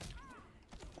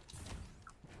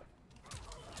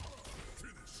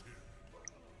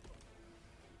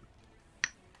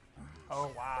 Oh,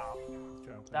 wow.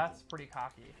 That's pretty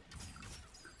cocky.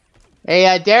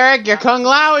 Hey, Derek, your Kung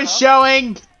Lao is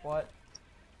showing! But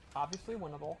obviously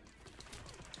winnable.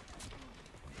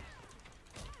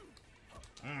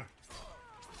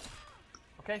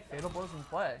 Okay, Fatal Blow's in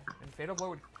play. And Fatal Blow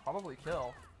would probably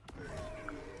kill.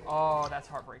 Oh, that's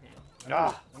heartbreaking.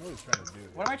 Ah, I know what he's trying to do.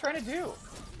 what am I trying to do?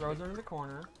 Throws her into the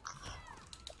corner.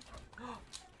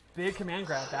 Big command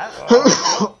grab. That.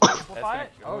 Amplify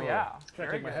it? Oh, yeah. Trying to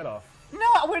Very take my good. head off. No,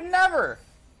 I would never.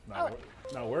 Not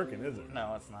working, is it?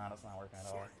 No, it's not. It's not working at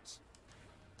all.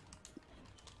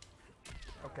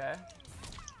 Okay.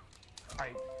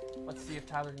 Alright, let's see if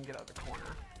Tyler can get out of the corner.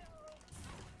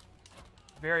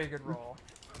 Very good roll.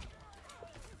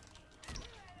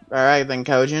 Alright then,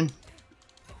 Kojin.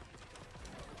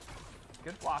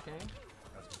 Good blocking.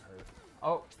 That's gonna hurt.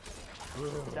 Oh,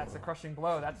 that's the crushing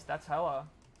blow. That's hella.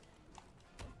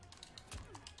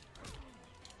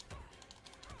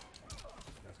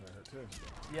 That's gonna hurt too.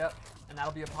 Yep, and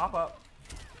that'll be a pop-up.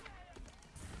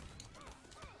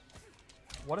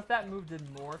 What if that move did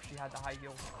more if she had the high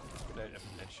heels on? It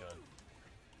should.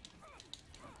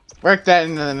 Work that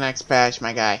into the next patch,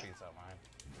 my guy. Peace out, mine.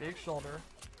 Big shoulder.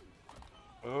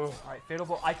 Ooh. Alright, Fatal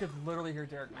Blow. I could literally hear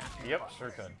Derek mashing. Yep, sure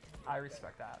could. I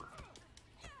respect that.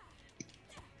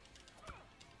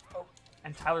 Oh,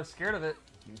 and Tyler's scared of it.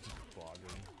 He's just flogging.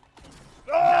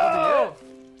 That'll be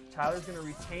it. Tyler's going to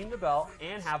retain the belt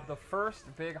and have the first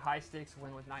big high-stakes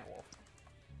win with Nightwolf.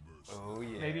 Oh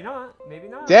yeah. Maybe not. Maybe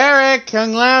not. Derek,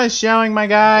 Kung Lao is showing, my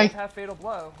Both guy. have Fatal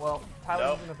Blow. Well, Tyler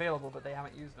Nope. isn't available, but they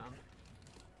haven't used them.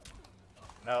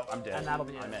 No, I'm dead. And that'll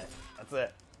be I'm it. That's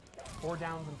it. 4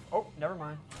 downs and... Oh, never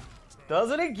mind.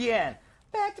 Does it again.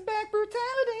 Back-to-back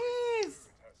brutalities.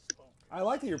 I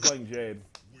like that you're playing Jade.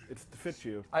 It fits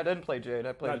you. I didn't play Jade.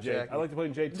 I played Not Jade. Jackie. I like to play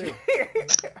Jade too.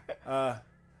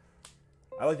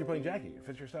 I like you playing Jackie. It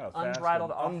fits your style. Fast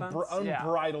Unbridled and offense? Yeah.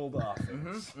 Unbridled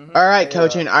offense. Alright,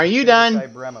 Kojin, are you done?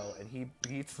 Bremo, and he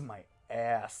beats my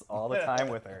ass all the time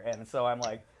with her, and so I'm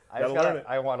like, Gotta learn it.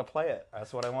 I want to play it.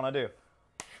 That's what I want to do.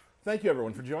 Thank you,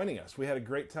 everyone, for joining us. We had a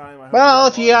great time. I hope Well, all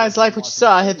if you guys enjoyed like what you watching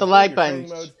saw, the hit the stream. like Your button. training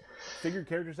modes, figure your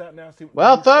characters out now. See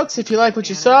Well, new folks, stuff if you like what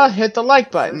you saw, hit the like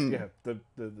first, button. yeah,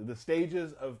 the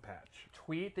stages of patch.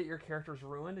 Tweet that your character's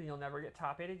ruined and you'll never get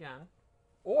top 8 again.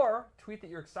 Or tweet that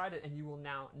you're excited and you will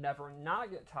now never not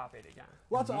get top 8 again.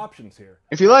 Lots of options here.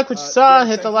 If you like what you saw, Derek,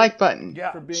 hit the thank like you button.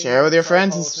 Yeah. for being Share with your Star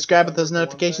friends and Politics subscribe with those for one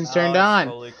notifications thing. turned on.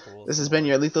 Totally cool. This has been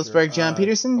your Leethlesburg John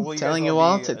Peterson, Will telling guys you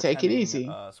all be to take it attending,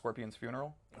 easy. Scorpion's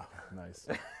funeral. Nice.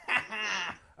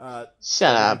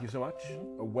 Shut up. Thank you so much.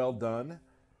 Well done.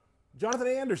 Jonathan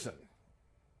Anderson.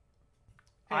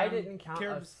 I didn't count a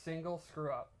Caribs- single screw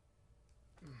up.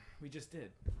 We just did.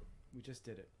 We just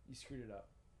did it. You screwed it up.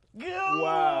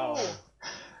 Wow.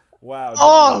 Wow.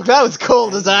 Oh, that was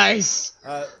cold as ice.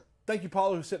 Thank you,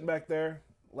 Paulo, who's sitting back there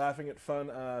laughing at fun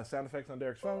sound effects on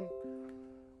Derek's phone.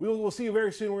 We'll see you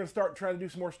very soon. We're going to start trying to do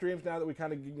some more streams now that we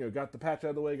kind of got the patch out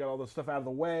of the way, got all the stuff out of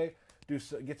the way.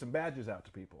 Get some badges out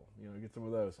to people. Get some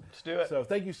of those. Let's do it. So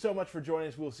thank you so much for joining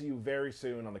us. We'll see you very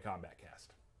soon on the Kombat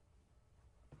Cast.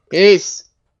 Peace.